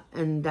yeah,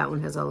 and that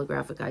one has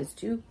holographic eyes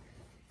too.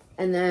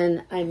 And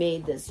then I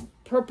made this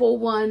purple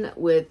one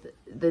with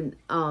the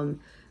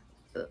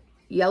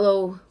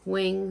yellow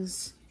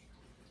wings,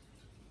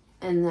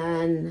 and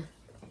then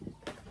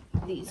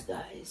these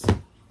guys.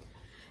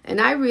 And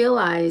I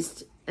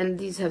realized, and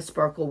these have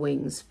sparkle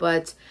wings,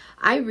 but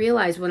I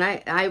realized when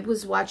I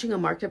was watching a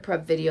market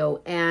prep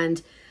video,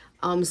 and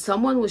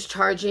someone was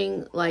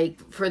charging,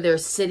 like, for their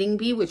sitting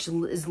bee, which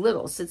is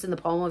little, sits in the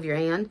palm of your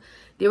hand,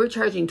 they were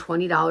charging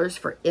 $20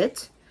 for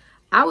it.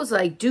 I was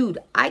like, dude,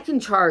 I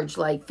can charge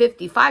like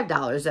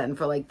 $55 then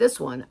for like this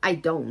one. I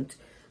don't.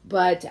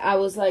 But I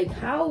was like,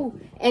 how?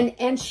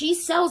 And she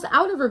sells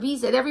out of her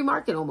bees at every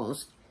market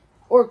almost,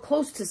 or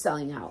close to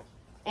selling out.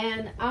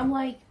 And I'm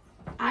like,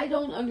 I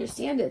don't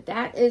understand it.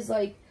 That is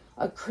like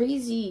a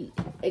crazy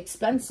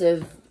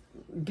expensive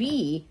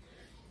bee.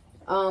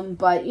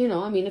 But, you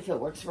know, I mean, if it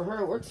works for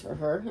her, it works for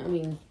her. I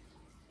mean,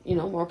 you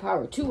know, more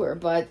power to her.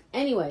 But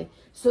anyway,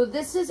 so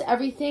this is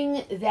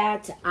everything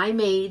that I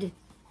made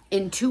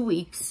in 2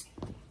 weeks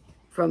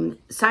from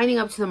signing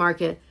up to the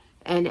market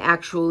and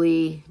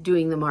actually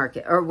doing the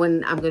market, or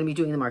when I'm going to be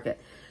doing the market.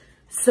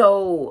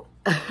 So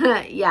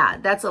yeah,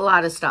 that's a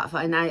lot of stuff.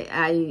 And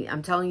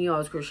I'm telling you, I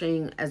was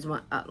crocheting as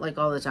much, like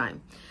all the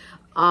time.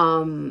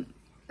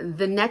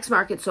 The next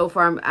market so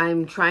far,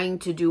 I'm trying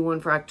to do one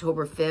for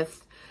October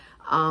 5th.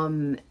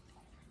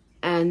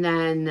 And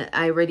then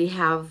I already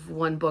have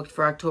one booked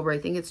for October. I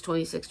think it's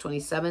 26th,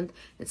 27th.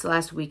 It's the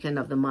last weekend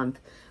of the month.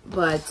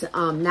 But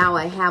now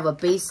I have a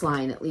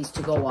baseline at least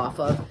to go off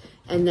of.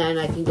 And then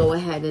I can go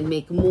ahead and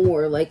make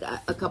more, like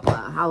a couple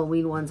of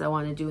Halloween ones I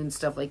want to do and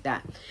stuff like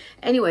that.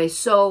 Anyway,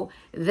 so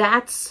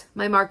that's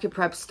my market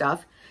prep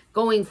stuff.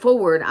 Going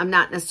forward, I'm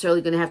not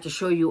necessarily going to have to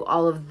show you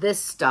all of this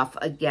stuff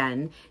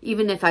again.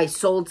 Even if I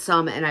sold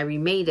some and I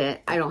remade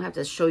it, I don't have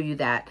to show you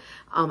that.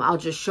 I'll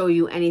just show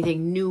you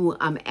anything new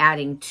I'm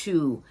adding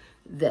to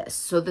this.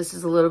 So this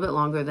is a little bit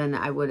longer than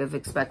I would have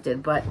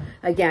expected. But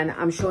again,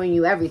 I'm showing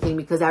you everything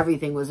because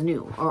everything was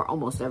new, or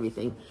almost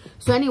everything.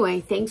 So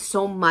anyway, thanks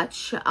so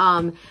much.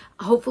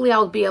 Hopefully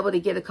I'll be able to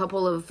get a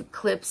couple of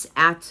clips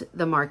at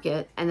the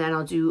market, and then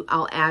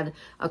I'll add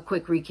a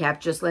quick recap,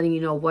 just letting you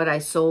know what I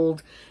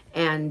sold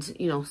and,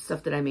 you know,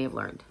 stuff that I may have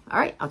learned. All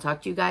right, I'll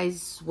talk to you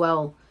guys,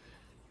 well,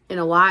 in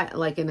a while,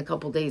 like in a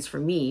couple days for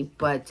me,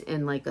 but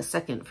in like a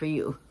second for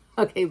you.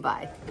 Okay,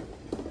 bye.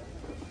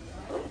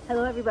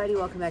 Hello everybody,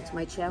 welcome back to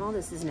my channel.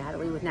 This is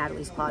Natalie with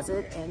Natalie's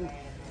Closet, and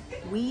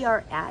we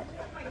are at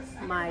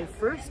my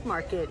first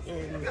market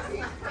in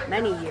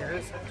many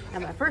years,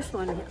 and my first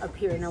one up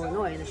here in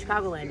Illinois, in the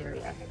Chicagoland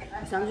area.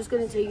 So I'm just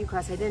going to take you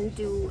across. I didn't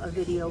do a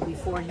video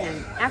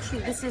beforehand.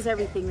 Actually, this is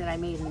everything that I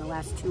made in the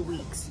last 2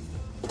 weeks.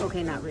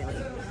 Okay, not really.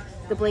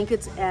 The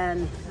blankets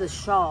and the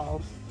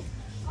shawl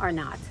are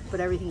not, but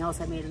everything else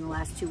I made in the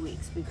last 2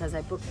 weeks, because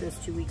I booked this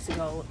 2 weeks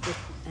ago with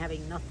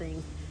having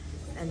nothing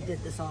and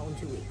did this all in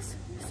 2 weeks.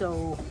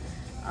 So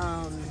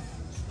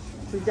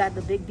we've got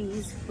the big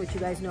bees, which you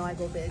guys know I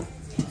go big.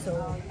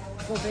 So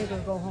go big or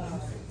go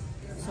home.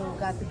 So we've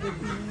got the big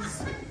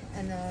bees,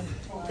 and then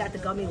we've got the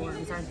gummy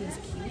worms. Aren't these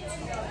cute?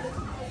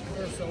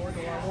 They're so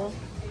adorable.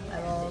 I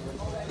love,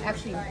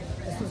 actually,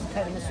 this was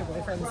kind of Mr.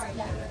 Boyfriend's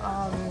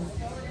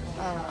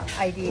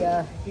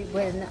idea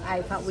when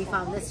we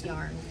found this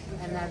yarn,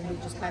 and then we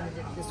just kind of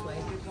did it this way.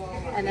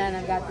 And then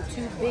I've got the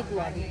two big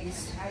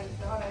loveys.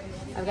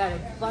 I've got a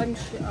bunch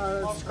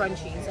of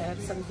scrunchies. I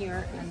have some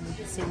here and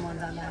the same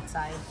ones on that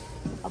side.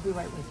 I'll be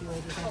right with you,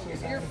 ladies. I'm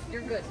so sorry.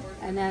 You're good.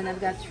 And then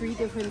I've got 3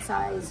 different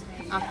size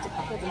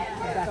Octopus.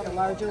 I've got the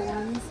larger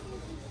ones,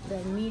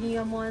 the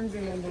medium ones,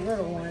 and then the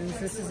little ones.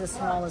 This is as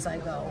small as I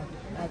go.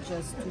 That's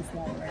just too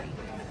small already.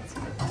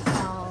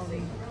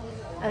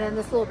 And then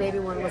this little baby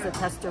one was a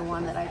tester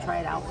one that I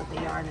tried out with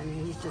the yarn,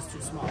 and he's just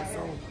too small,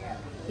 so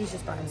he's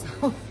just by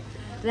himself.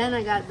 Then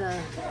I got the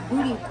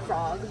booty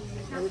frog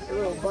with the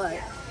little butt.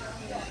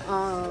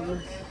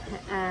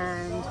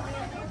 And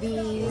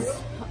these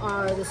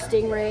are the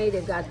stingray.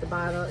 They've got the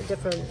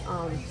different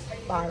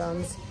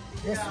bottoms.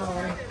 This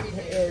one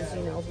is,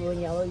 you know, blue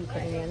and yellow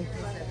Ukrainian.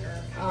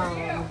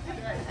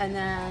 And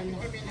then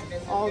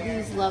all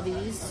these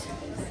loveys.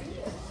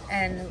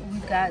 And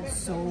we've got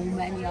so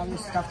many other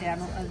stuffed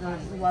animals,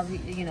 the lovely,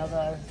 you know,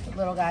 the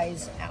little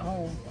guys at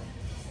home.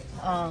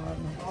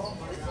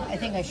 I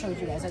think I showed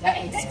you guys. I got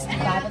like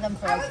 65 of them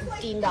for like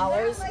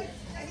 $15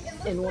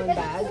 in one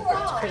bag.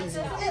 It's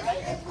crazy.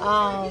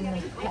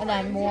 And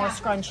then more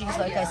scrunchies,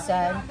 like I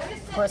said.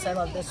 Of course, I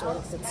love this one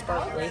because it's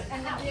sparkly.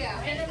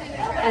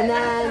 And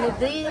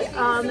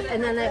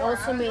then I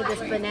also made this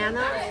banana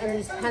and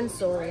these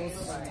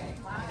pencils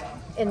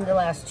in the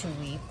last 2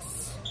 weeks.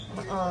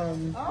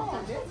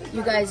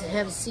 You guys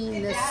have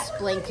seen this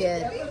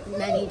blanket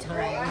many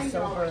times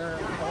over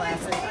the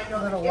last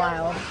little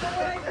while.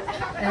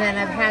 And then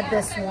I've had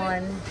this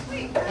one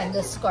and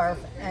this scarf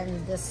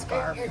and this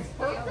scarf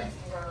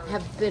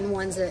have been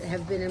ones that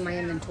have been in my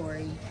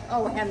inventory.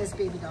 Oh, and this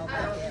baby doll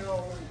blanket.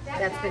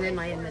 That's been in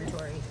my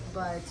inventory.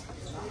 But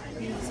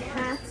these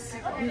hats,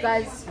 you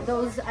guys,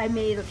 those I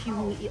made a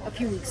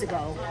few weeks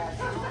ago.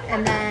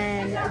 And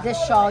then this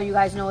shawl, you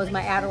guys know, is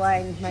my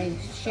Adeline, my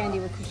Shandy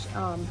with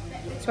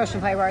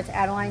Expression Fiber Arts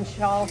Adeline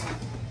shawl.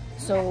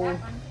 So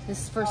this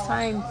is the first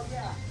time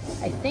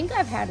I think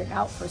I've had it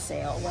out for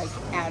sale, like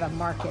at a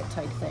market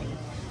type thing.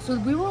 So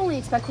we were only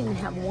expecting to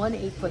have 1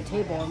 8-foot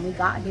table, and we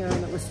got here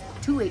and it was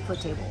 2 8-foot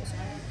tables.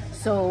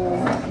 So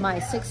my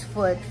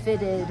 6-foot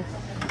fitted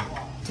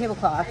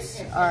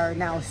tablecloths are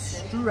now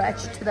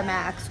stretched to the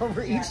max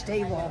over each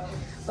table.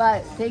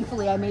 But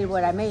thankfully I made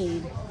what I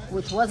made,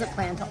 which wasn't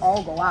planned to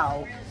all go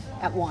out.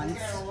 at once,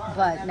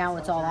 but now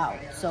it's all out.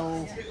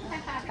 So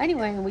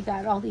anyway, we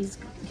got all these.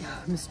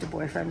 Mr.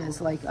 Boyfriend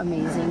is like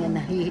amazing, and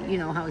he, you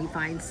know how he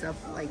finds stuff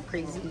like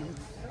crazy,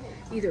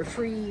 either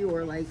free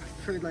or like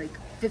for like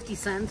 50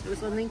 cents or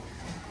something.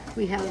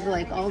 We have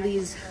like all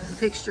these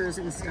fixtures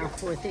and stuff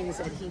for things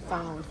that he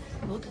found.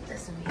 Look at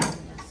this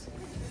amazingness.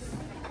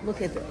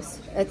 Look at this.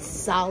 It's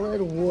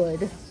solid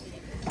wood,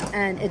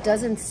 and it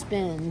doesn't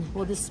spin.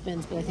 Well, this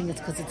spins, but I think it's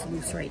because it's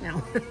loose right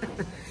now.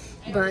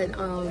 But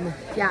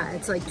yeah,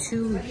 it's like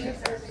 2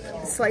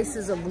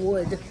 slices of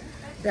wood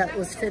that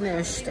was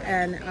finished,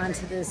 and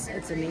onto this.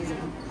 It's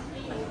amazing.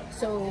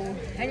 So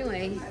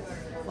anyway,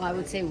 well, I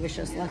would say wish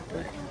us luck,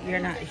 but you're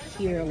not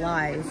here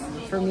live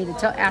for me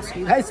to ask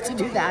you guys to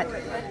do that.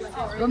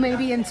 But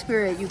maybe in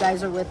spirit, you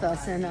guys are with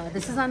us. And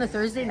this is on a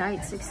Thursday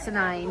night, 6 to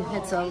 9.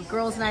 It's a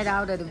girls' night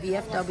out at a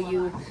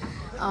VFW,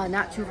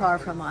 not too far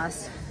from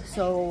us.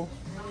 So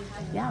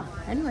yeah,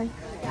 anyway,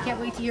 can't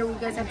wait to hear what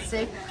you guys have to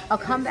say. I'll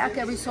come back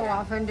every so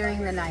often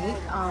during the night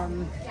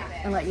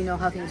and let you know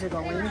how things are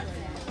going.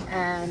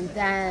 And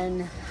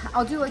then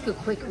I'll do like a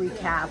quick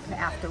recap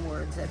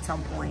afterwards at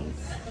some point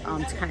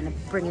to kind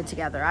of bring it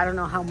together. I don't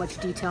know how much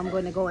detail I'm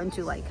going to go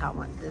into, like how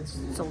much this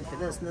sold for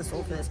this and this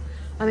sold for this.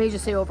 I may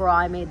just say overall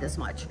I made this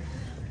much.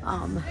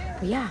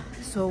 But yeah,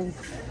 so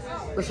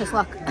wish us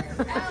luck.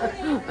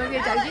 Okay,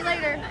 talk to you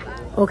later.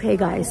 Okay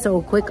guys,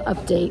 so quick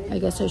update. I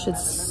guess I should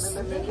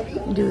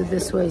do it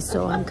this way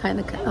so I'm kind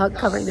of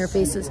covering their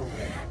faces.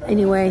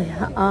 Anyway,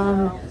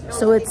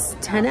 so it's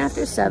 10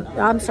 after 7.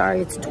 I'm sorry,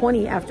 it's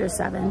 20 after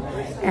 7,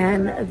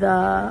 and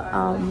the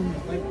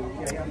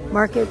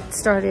market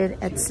started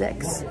at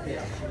 6.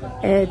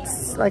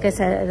 It's, like I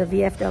said, at a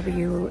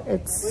VFW,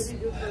 it's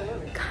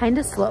kind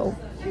of slow,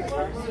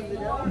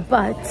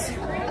 but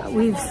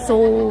we've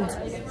sold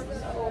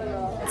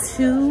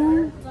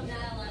 2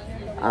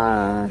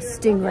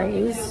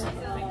 stingrays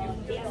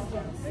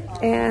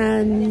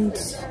and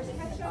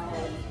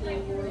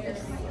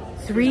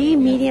 3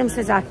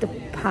 medium-sized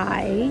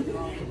octopi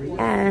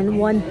and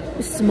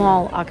 1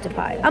 small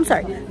octopi. I'm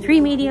sorry,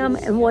 3 medium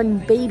and 1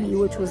 baby,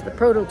 which was the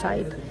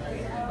prototype.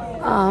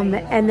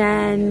 And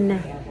then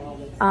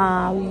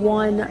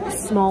 1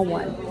 small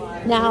one.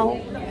 Now,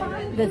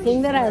 the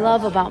thing that I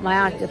love about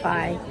my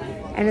octopi,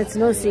 and it's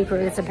no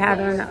secret, it's a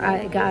pattern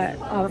I got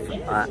off,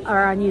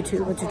 or on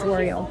YouTube, a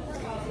tutorial.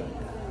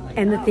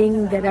 And the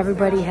thing that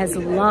everybody has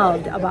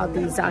loved about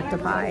these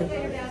octopi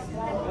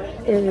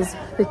is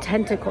the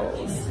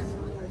tentacles.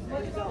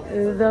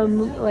 The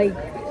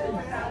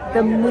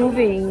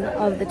moving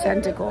of the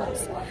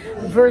tentacles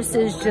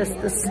versus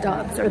just the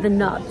stubs or the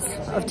nubs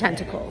of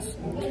tentacles.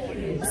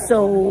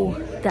 So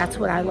that's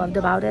what I loved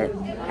about it,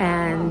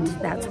 and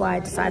that's why I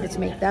decided to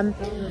make them.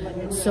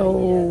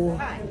 So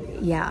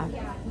yeah,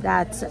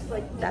 that's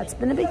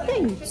been a big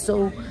thing.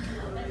 So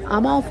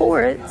I'm all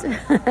for it.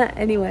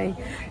 Anyway,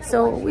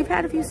 so we've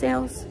had a few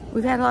sales.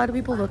 We've had a lot of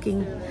people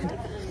looking.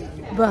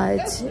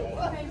 But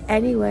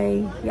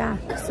anyway, yeah,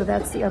 so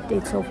that's the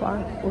update so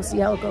far. We'll see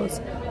how it goes.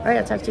 All right,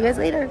 I'll talk to you guys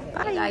later.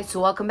 Bye. Hi guys, so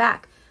welcome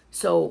back.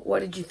 So what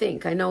did you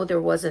think? I know there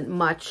wasn't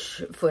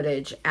much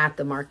footage at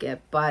the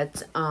market,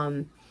 but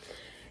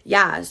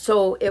yeah,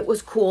 so it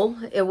was cool.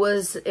 It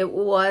was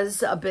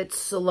a bit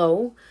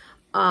slow.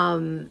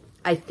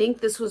 I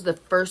think this was the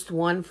first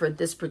one for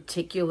this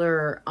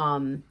particular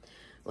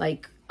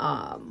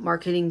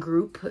marketing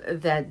group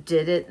that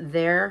did it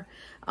there.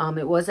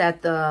 It was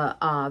at the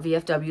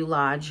VFW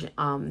Lodge,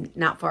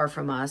 not far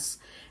from us.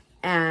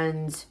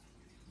 And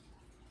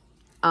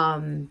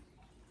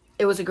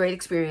it was a great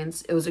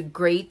experience. It was a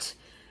great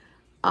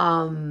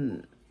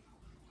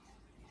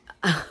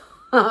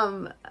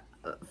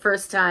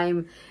first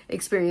time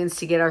experience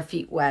to get our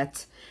feet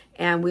wet.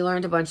 And we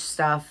learned a bunch of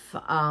stuff.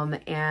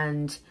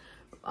 And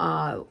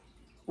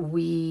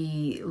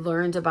we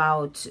learned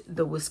about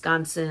the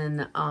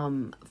Wisconsin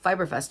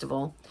Fiber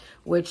Festival,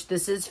 which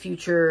this is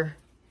future...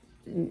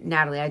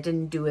 Natalie, I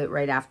didn't do it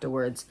right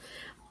afterwards,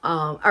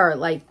 or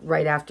like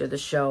right after the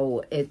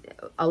show.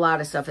 A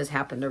lot of stuff has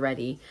happened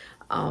already.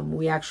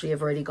 We actually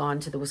have already gone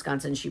to the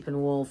Wisconsin Sheep and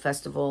Wool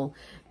Festival,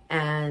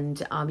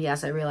 and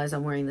yes, I realize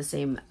I'm wearing the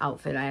same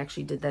outfit. I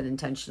actually did that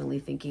intentionally,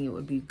 thinking it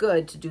would be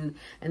good to do,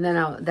 and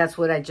then that's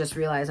what I just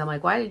realized. I'm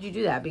like, why did you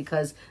do that?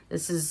 Because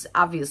this is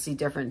obviously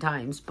different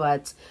times.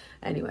 But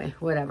anyway,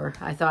 whatever.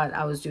 I thought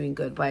I was doing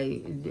good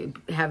by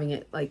having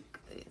it like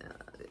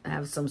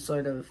have some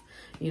sort of,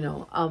 you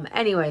know,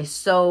 anyway,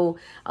 so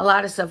a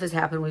lot of stuff has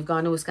happened. We've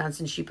gone to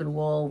Wisconsin Sheep and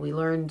Wool. We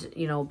learned,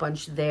 you know, a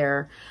bunch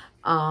there.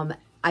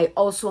 I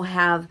also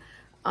have,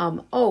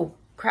 oh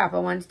crap, I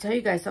wanted to tell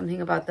you guys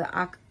something about the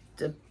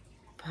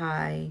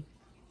octopi,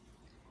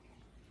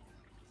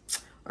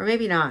 or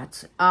maybe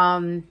not.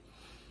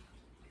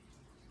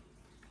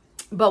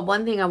 But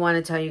one thing I want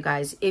to tell you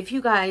guys, if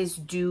you guys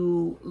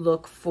do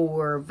look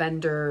for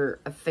vendor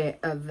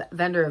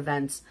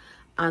events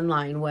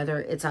online, whether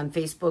it's on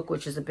Facebook,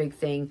 which is a big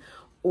thing,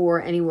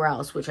 or anywhere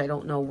else, which I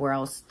don't know where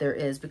else there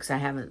is because I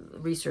haven't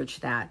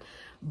researched that.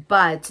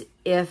 But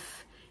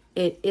if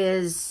it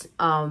is,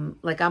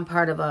 like I'm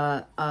part of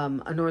a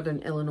Northern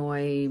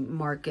Illinois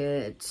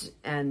market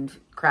and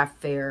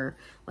craft fair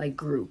like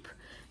group.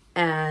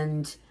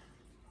 And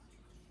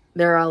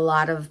there are a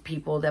lot of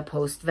people that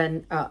post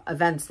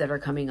events that are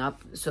coming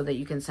up so that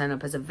you can sign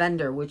up as a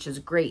vendor, which is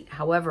great.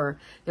 However,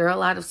 there are a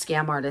lot of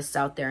scam artists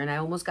out there, and I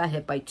almost got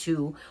hit by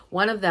two.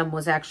 One of them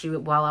was actually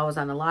while I was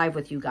on a live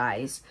with you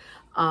guys,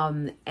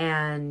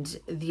 and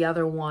the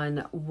other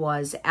one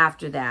was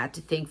after that.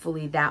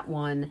 Thankfully, that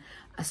one,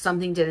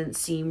 something didn't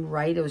seem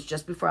right. It was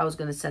just before I was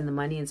going to send the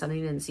money, and something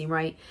didn't seem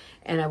right.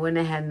 And I went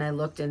ahead and I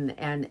looked,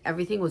 and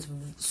everything was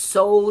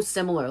so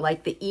similar.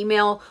 Like the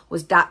email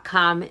was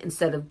 .com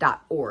instead of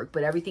 .org,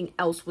 but everything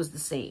else was the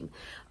same.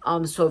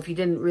 So if you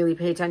didn't really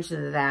pay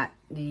attention to that,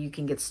 you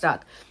can get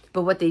stuck.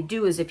 But what they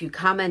do is if you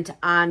comment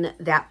on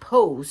that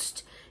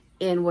post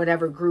in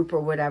whatever group or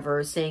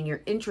whatever saying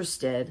you're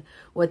interested,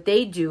 what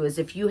they do is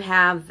if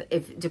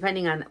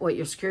depending on what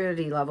your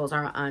security levels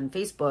are on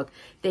Facebook,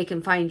 they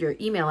can find your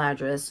email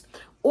address,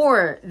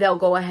 or they'll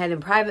go ahead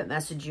and private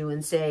message you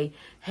and say,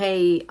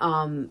 hey,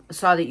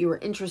 saw that you were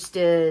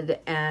interested,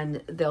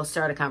 and they'll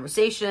start a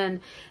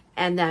conversation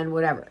and then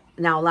whatever.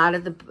 Now, a lot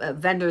of the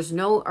vendors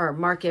know, or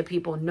market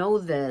people know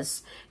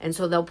this, and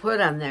so they'll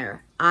put on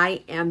there,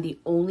 I am the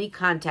only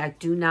contact,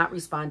 do not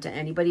respond to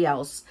anybody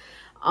else.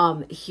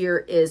 Here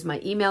is my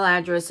email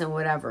address and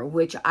whatever,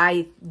 which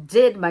I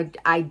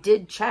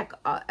did check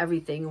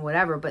everything and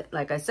whatever. But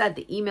like I said,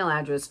 the email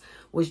address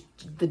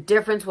the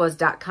difference was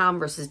 .com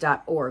versus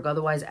 .org.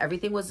 Otherwise,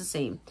 everything was the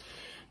same.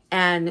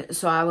 And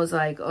so I was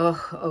like,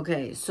 oh,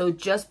 okay. So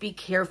just be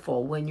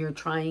careful when you're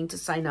trying to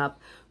sign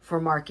up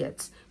for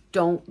markets.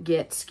 Don't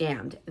get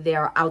scammed. They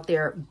are out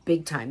there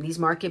big time. These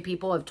market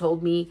people have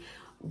told me,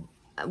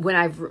 when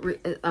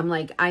I'm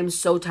like, I'm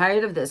so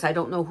tired of this. I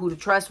don't know who to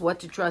trust,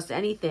 what to trust,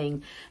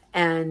 anything.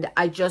 And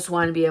I just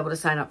want to be able to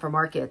sign up for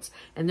markets.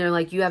 And they're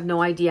like, you have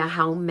no idea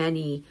how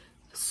many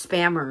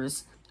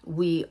spammers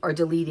we are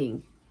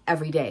deleting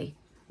every day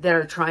that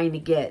are trying to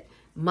get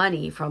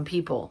money from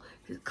people,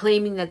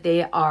 claiming that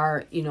they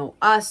are,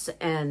 us,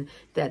 and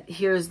that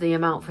here's the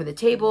amount for the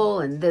table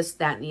and this,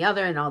 that, and the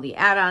other, and all the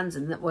add-ons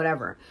and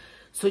whatever.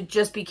 So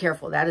just be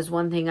careful. That is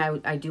one thing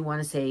I do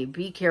want to say.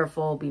 Be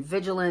careful, be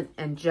vigilant,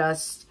 and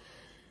just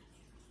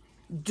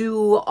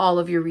do all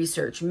of your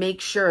research.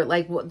 Make sure,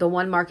 like the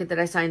one market that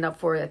I signed up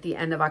for at the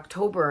end of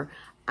October,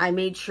 I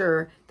made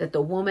sure that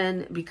the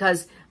woman,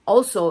 because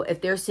also if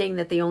they're saying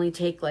that they only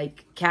take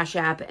like Cash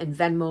App and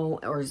Venmo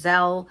or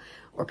Zelle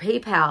or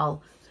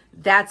PayPal,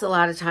 that's a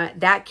lot of time.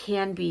 That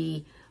can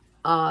be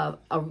a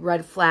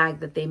red flag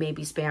that they may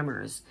be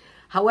spammers.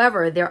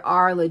 However, there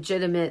are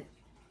legitimate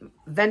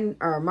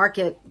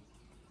market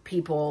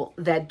people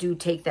that do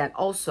take that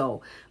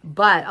also,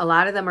 but a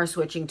lot of them are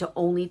switching to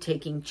only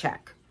taking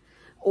check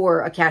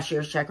or a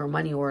cashier's check or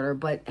money order,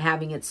 but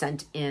having it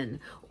sent in,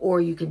 or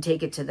you can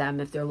take it to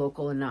them if they're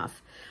local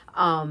enough.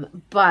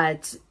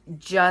 But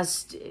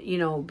just,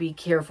 be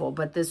careful.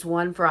 But this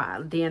one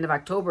for the end of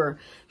October,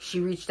 she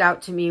reached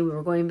out to me. We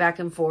were going back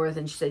and forth,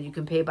 and she said, you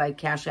can pay by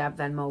Cash App,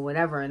 Venmo,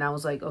 whatever. And I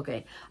was like,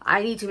 okay,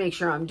 I need to make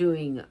sure I'm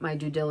doing my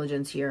due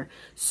diligence here.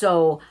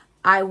 So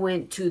I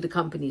went to the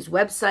company's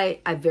website.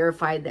 I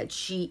verified that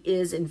she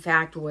is, in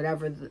fact,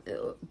 whatever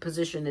the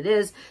position it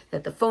is,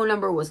 that the phone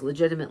number was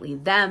legitimately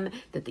them,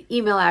 that the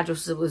email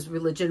address was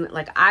legitimate.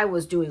 Like, I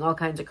was doing all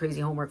kinds of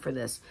crazy homework for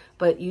this.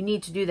 But you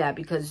need to do that,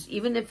 because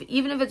even if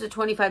it's a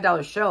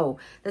 $25 show,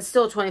 that's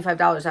still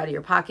 $25 out of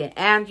your pocket,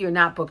 and you're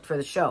not booked for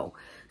the show.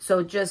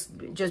 So just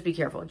be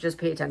careful. Just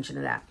pay attention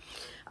to that.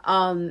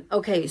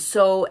 Okay,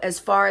 so as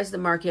far as the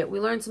market, we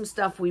learned some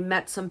stuff. We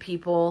met some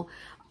people.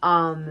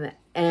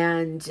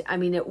 And I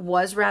mean, it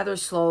was rather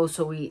slow,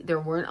 so there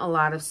weren't a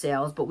lot of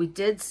sales, but we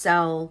did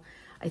sell,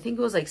 I think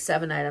it was like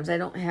 7 items. I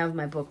don't have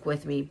my book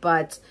with me,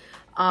 but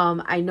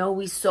I know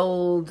we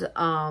sold 2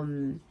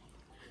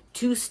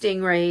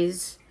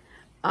 stingrays.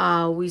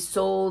 We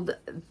sold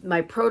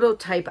my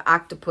prototype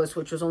octopus,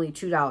 which was only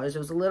 $2. It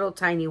was a little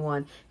tiny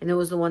one, and it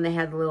was the one that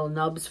had the little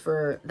nubs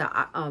for the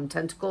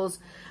tentacles.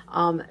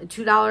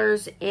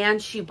 $2,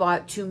 and she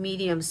bought 2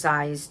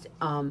 medium-sized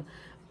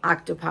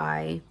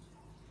octopi.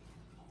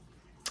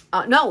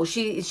 No,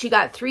 she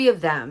got 3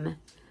 of them.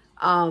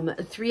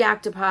 3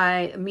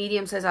 octopi,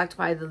 medium-sized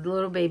octopi, the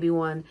little baby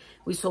one.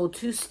 We sold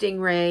 2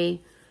 stingray,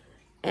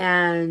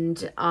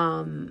 and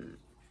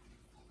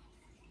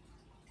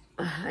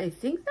I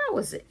think that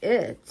was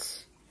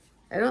it.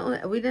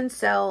 We didn't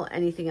sell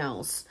anything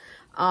else.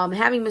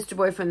 Having Mr.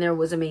 Boyfriend there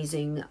was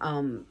amazing,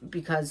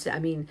 because, I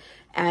mean,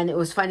 and it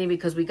was funny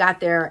because we got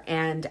there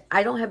and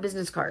I don't have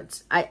business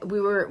cards.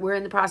 We're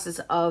in the process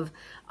of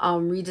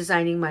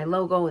redesigning my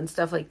logo and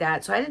stuff like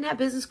that. So I didn't have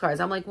business cards.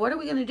 I'm like, what are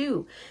we going to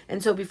do?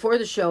 And so before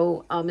the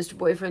show, Mr.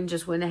 Boyfriend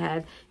just went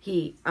ahead.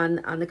 He,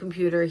 on the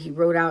computer, he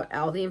wrote out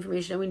all the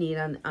information that we need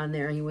on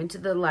there. He went to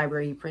the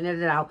library, he printed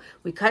it out,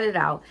 we cut it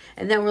out.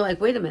 And then we're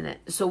like, wait a minute.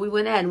 So we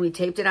went ahead and we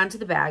taped it onto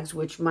the bags,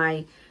 which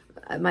my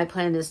my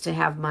plan is to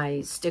have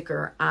my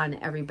sticker on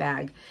every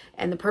bag.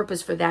 And the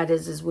purpose for that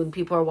is when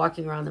people are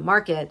walking around the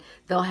market,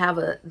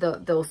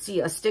 they'll see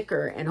a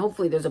sticker, and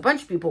hopefully there's a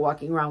bunch of people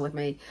walking around with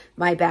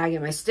my bag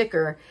and my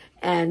sticker,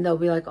 and they'll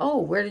be like, oh,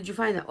 where did you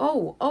find that?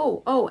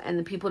 Oh, and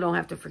the people don't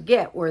have to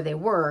forget where they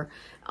were.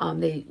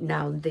 They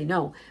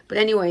know. But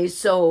anyway,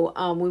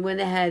 so we went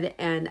ahead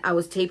and I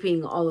was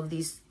taping all of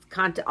these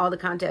all the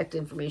contact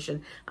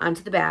information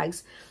onto the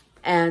bags.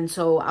 And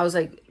so I was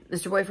like,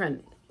 Mr.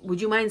 Boyfriend,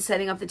 would you mind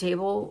setting up the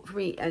table for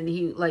me? And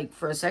he, like,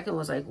 for a second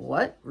was like,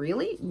 what?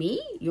 Really?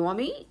 Me? You want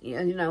me?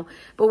 And, you know,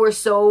 but we're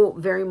so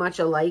very much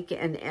alike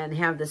and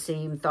have the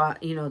same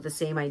thought, you know, the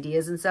same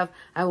ideas and stuff.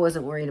 I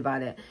wasn't worried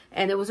about it.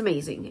 And it was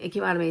amazing. It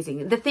came out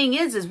amazing. The thing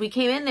is we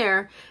came in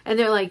there and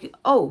they're like,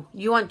 oh,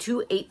 you want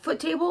 2 8-foot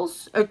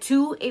tables or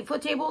 2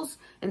 8-foot tables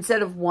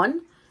instead of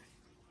 1?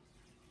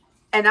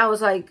 And I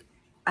was like,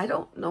 I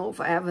don't know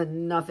if I have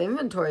enough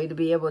inventory to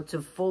be able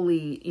to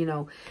fully, you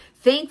know.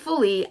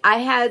 Thankfully, I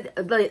had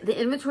the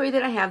inventory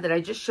that I have that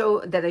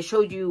I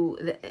showed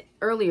you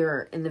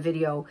earlier in the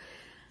video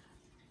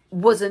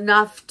was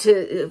enough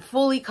to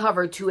fully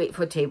cover 2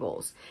 8-foot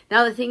tables.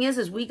 Now the thing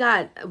is we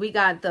got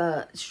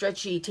the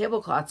stretchy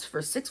tablecloths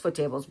for 6-foot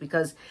tables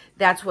because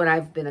that's what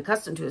I've been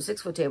accustomed to, is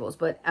 6-foot tables.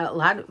 But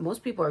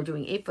most people are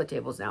doing 8-foot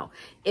tables now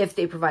if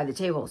they provide the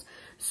tables.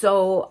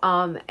 So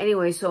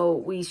anyway, so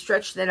we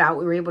stretched that out.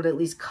 We were able to at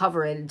least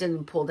cover it. It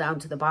didn't pull down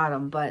to the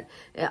bottom, but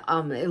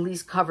at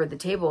least cover the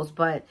tables.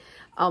 But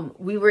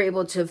we were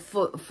able to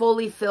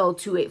fully fill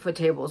 2 8-foot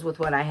tables with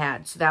what I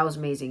had. So that was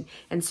amazing.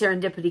 And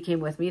Serendipity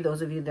came with me.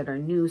 Those of you that are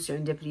new,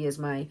 Serendipity is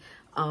my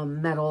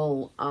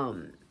metal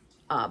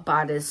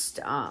bodice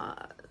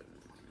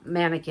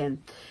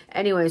mannequin.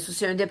 Anyway, so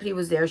Serendipity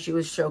was there. She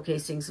was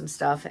showcasing some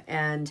stuff,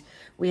 and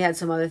we had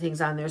some other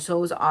things on there. So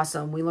it was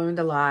awesome. We learned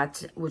a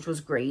lot, which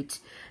was great.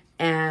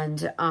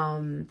 And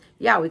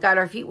yeah, we got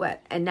our feet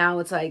wet. And now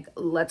it's like,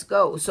 let's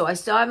go. So I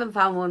still haven't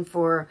found one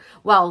for,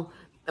 well,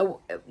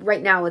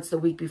 right now it's the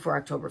week before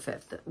October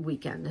 5th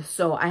weekend.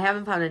 So I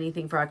haven't found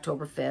anything for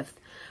October 5th.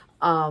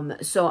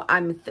 So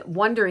I'm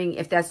wondering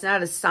if that's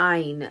not a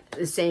sign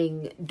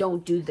saying,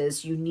 don't do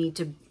this. You need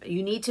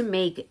to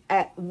make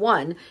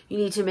one, you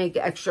need to make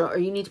extra, or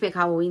you need to make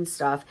Halloween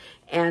stuff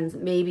and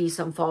maybe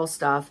some fall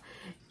stuff.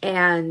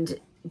 And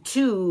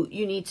 2,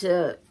 you need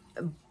to,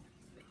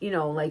 you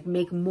know, like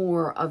make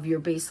more of your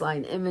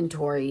baseline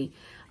inventory.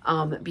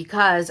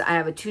 Because I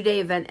have a 2-day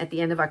event at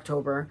the end of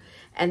October.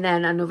 And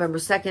then on November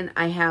 2nd,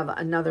 I have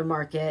another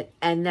market.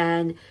 And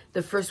then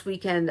the first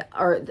weekend,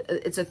 or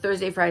it's a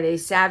Thursday, Friday,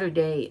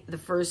 Saturday, the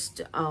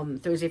first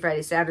Thursday,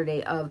 Friday,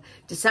 Saturday of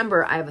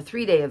December, I have a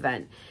 3-day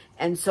event.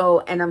 And so,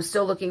 and I'm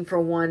still looking for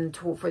one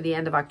for the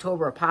end of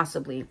October,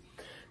 possibly.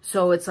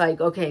 So it's like,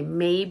 okay,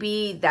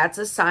 maybe that's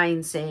a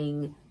sign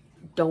saying,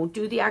 don't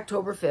do the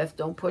October 5th.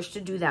 Don't push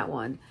to do that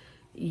one.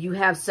 You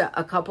have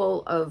a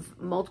couple of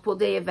multiple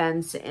day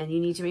events, and you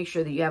need to make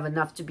sure that you have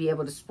enough to be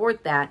able to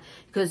support that,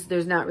 because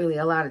there's not really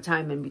a lot of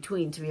time in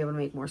between to be able to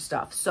make more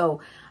stuff.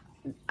 So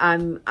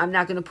I'm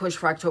not going to push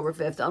for October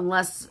 5th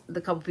unless the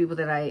couple people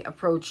that I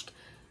approached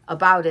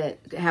about it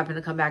happen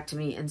to come back to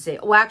me and say,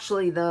 oh,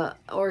 actually the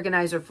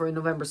organizer for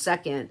November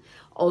 2nd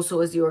also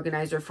is the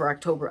organizer for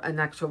an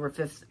October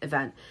 5th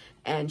event.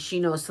 And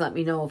she knows to let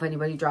me know if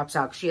anybody drops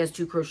out. She has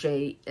 2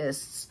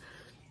 crochet-ists.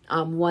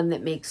 One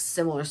that makes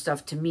similar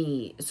stuff to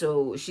me.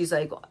 So she's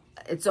like,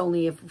 it's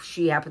only if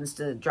she happens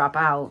to drop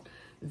out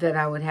that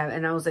I would have.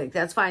 And I was like,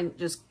 that's fine.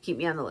 Just keep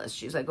me on the list.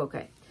 She's like,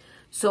 okay.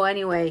 So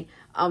anyway,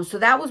 so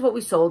that was what we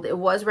sold. It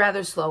was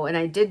rather slow. And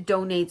I did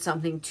donate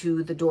something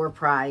to the door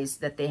prize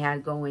that they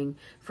had going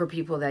for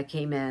people that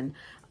came in.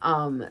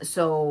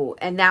 So,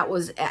 and that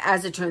was,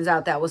 as it turns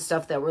out, that was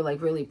stuff that were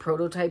like really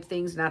prototype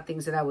things, not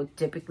things that I would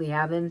typically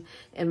have in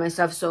my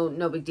stuff. So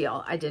no big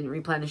deal. I didn't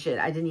replenish it.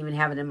 I didn't even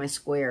have it in my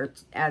square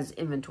as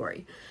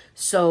inventory.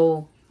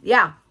 So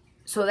yeah,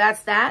 so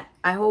that's that.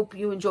 I hope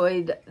you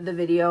enjoyed the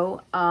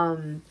video.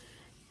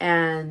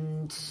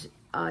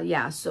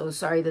 Yeah, so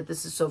sorry that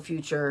this is so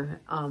future.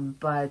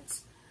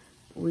 But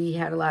we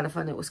had a lot of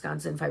fun at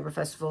Wisconsin Fiber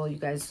Festival. You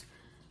guys,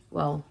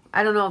 well,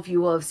 I don't know if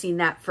you will have seen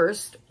that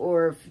first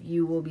or if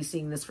you will be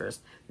seeing this first.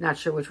 Not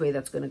sure which way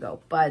that's going to go.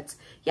 But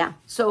yeah,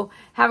 so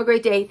have a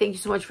great day. Thank you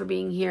so much for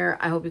being here.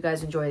 I hope you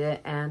guys enjoyed it,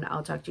 and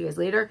I'll talk to you guys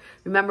later.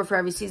 Remember, for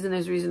every season,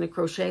 there's a reason to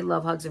crochet.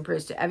 Love, hugs, and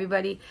prayers to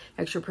everybody.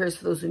 Extra prayers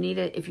for those who need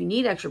it. If you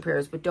need extra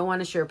prayers but don't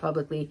want to share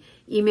publicly,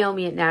 email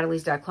me at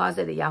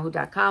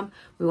natalies.closet@yahoo.com.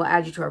 We will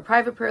add you to our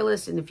private prayer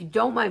list. And if you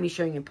don't mind me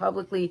sharing it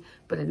publicly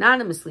but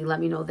anonymously, let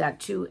me know that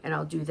too, and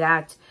I'll do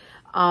that.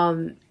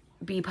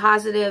 Be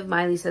positive.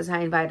 Miley says hi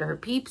and bye to her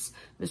peeps.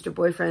 Mr.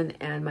 Boyfriend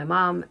and my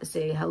mom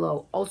say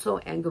hello also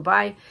and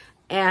goodbye.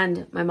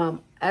 And my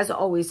mom, as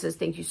always, says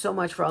thank you so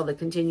much for all the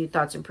continued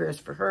thoughts and prayers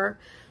for her.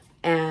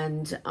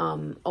 And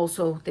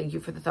also thank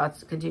you for the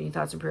continued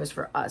thoughts and prayers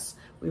for us.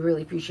 We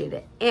really appreciate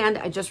it. And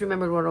I just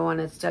remembered what I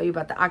wanted to tell you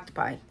about the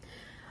octopi.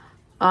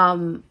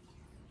 I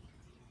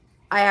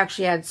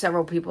actually had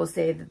several people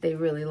say that they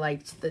really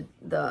liked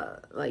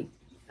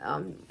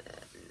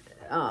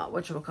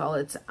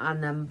whatchamacallit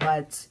on them,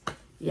 but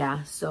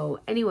yeah, so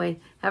anyway,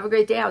 have a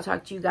great day. I'll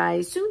talk to you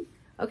guys soon.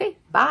 Okay,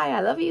 bye.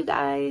 I love you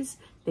guys.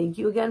 Thank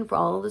you again for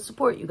all the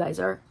support. You guys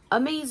are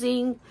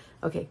amazing.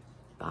 Okay,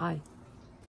 bye.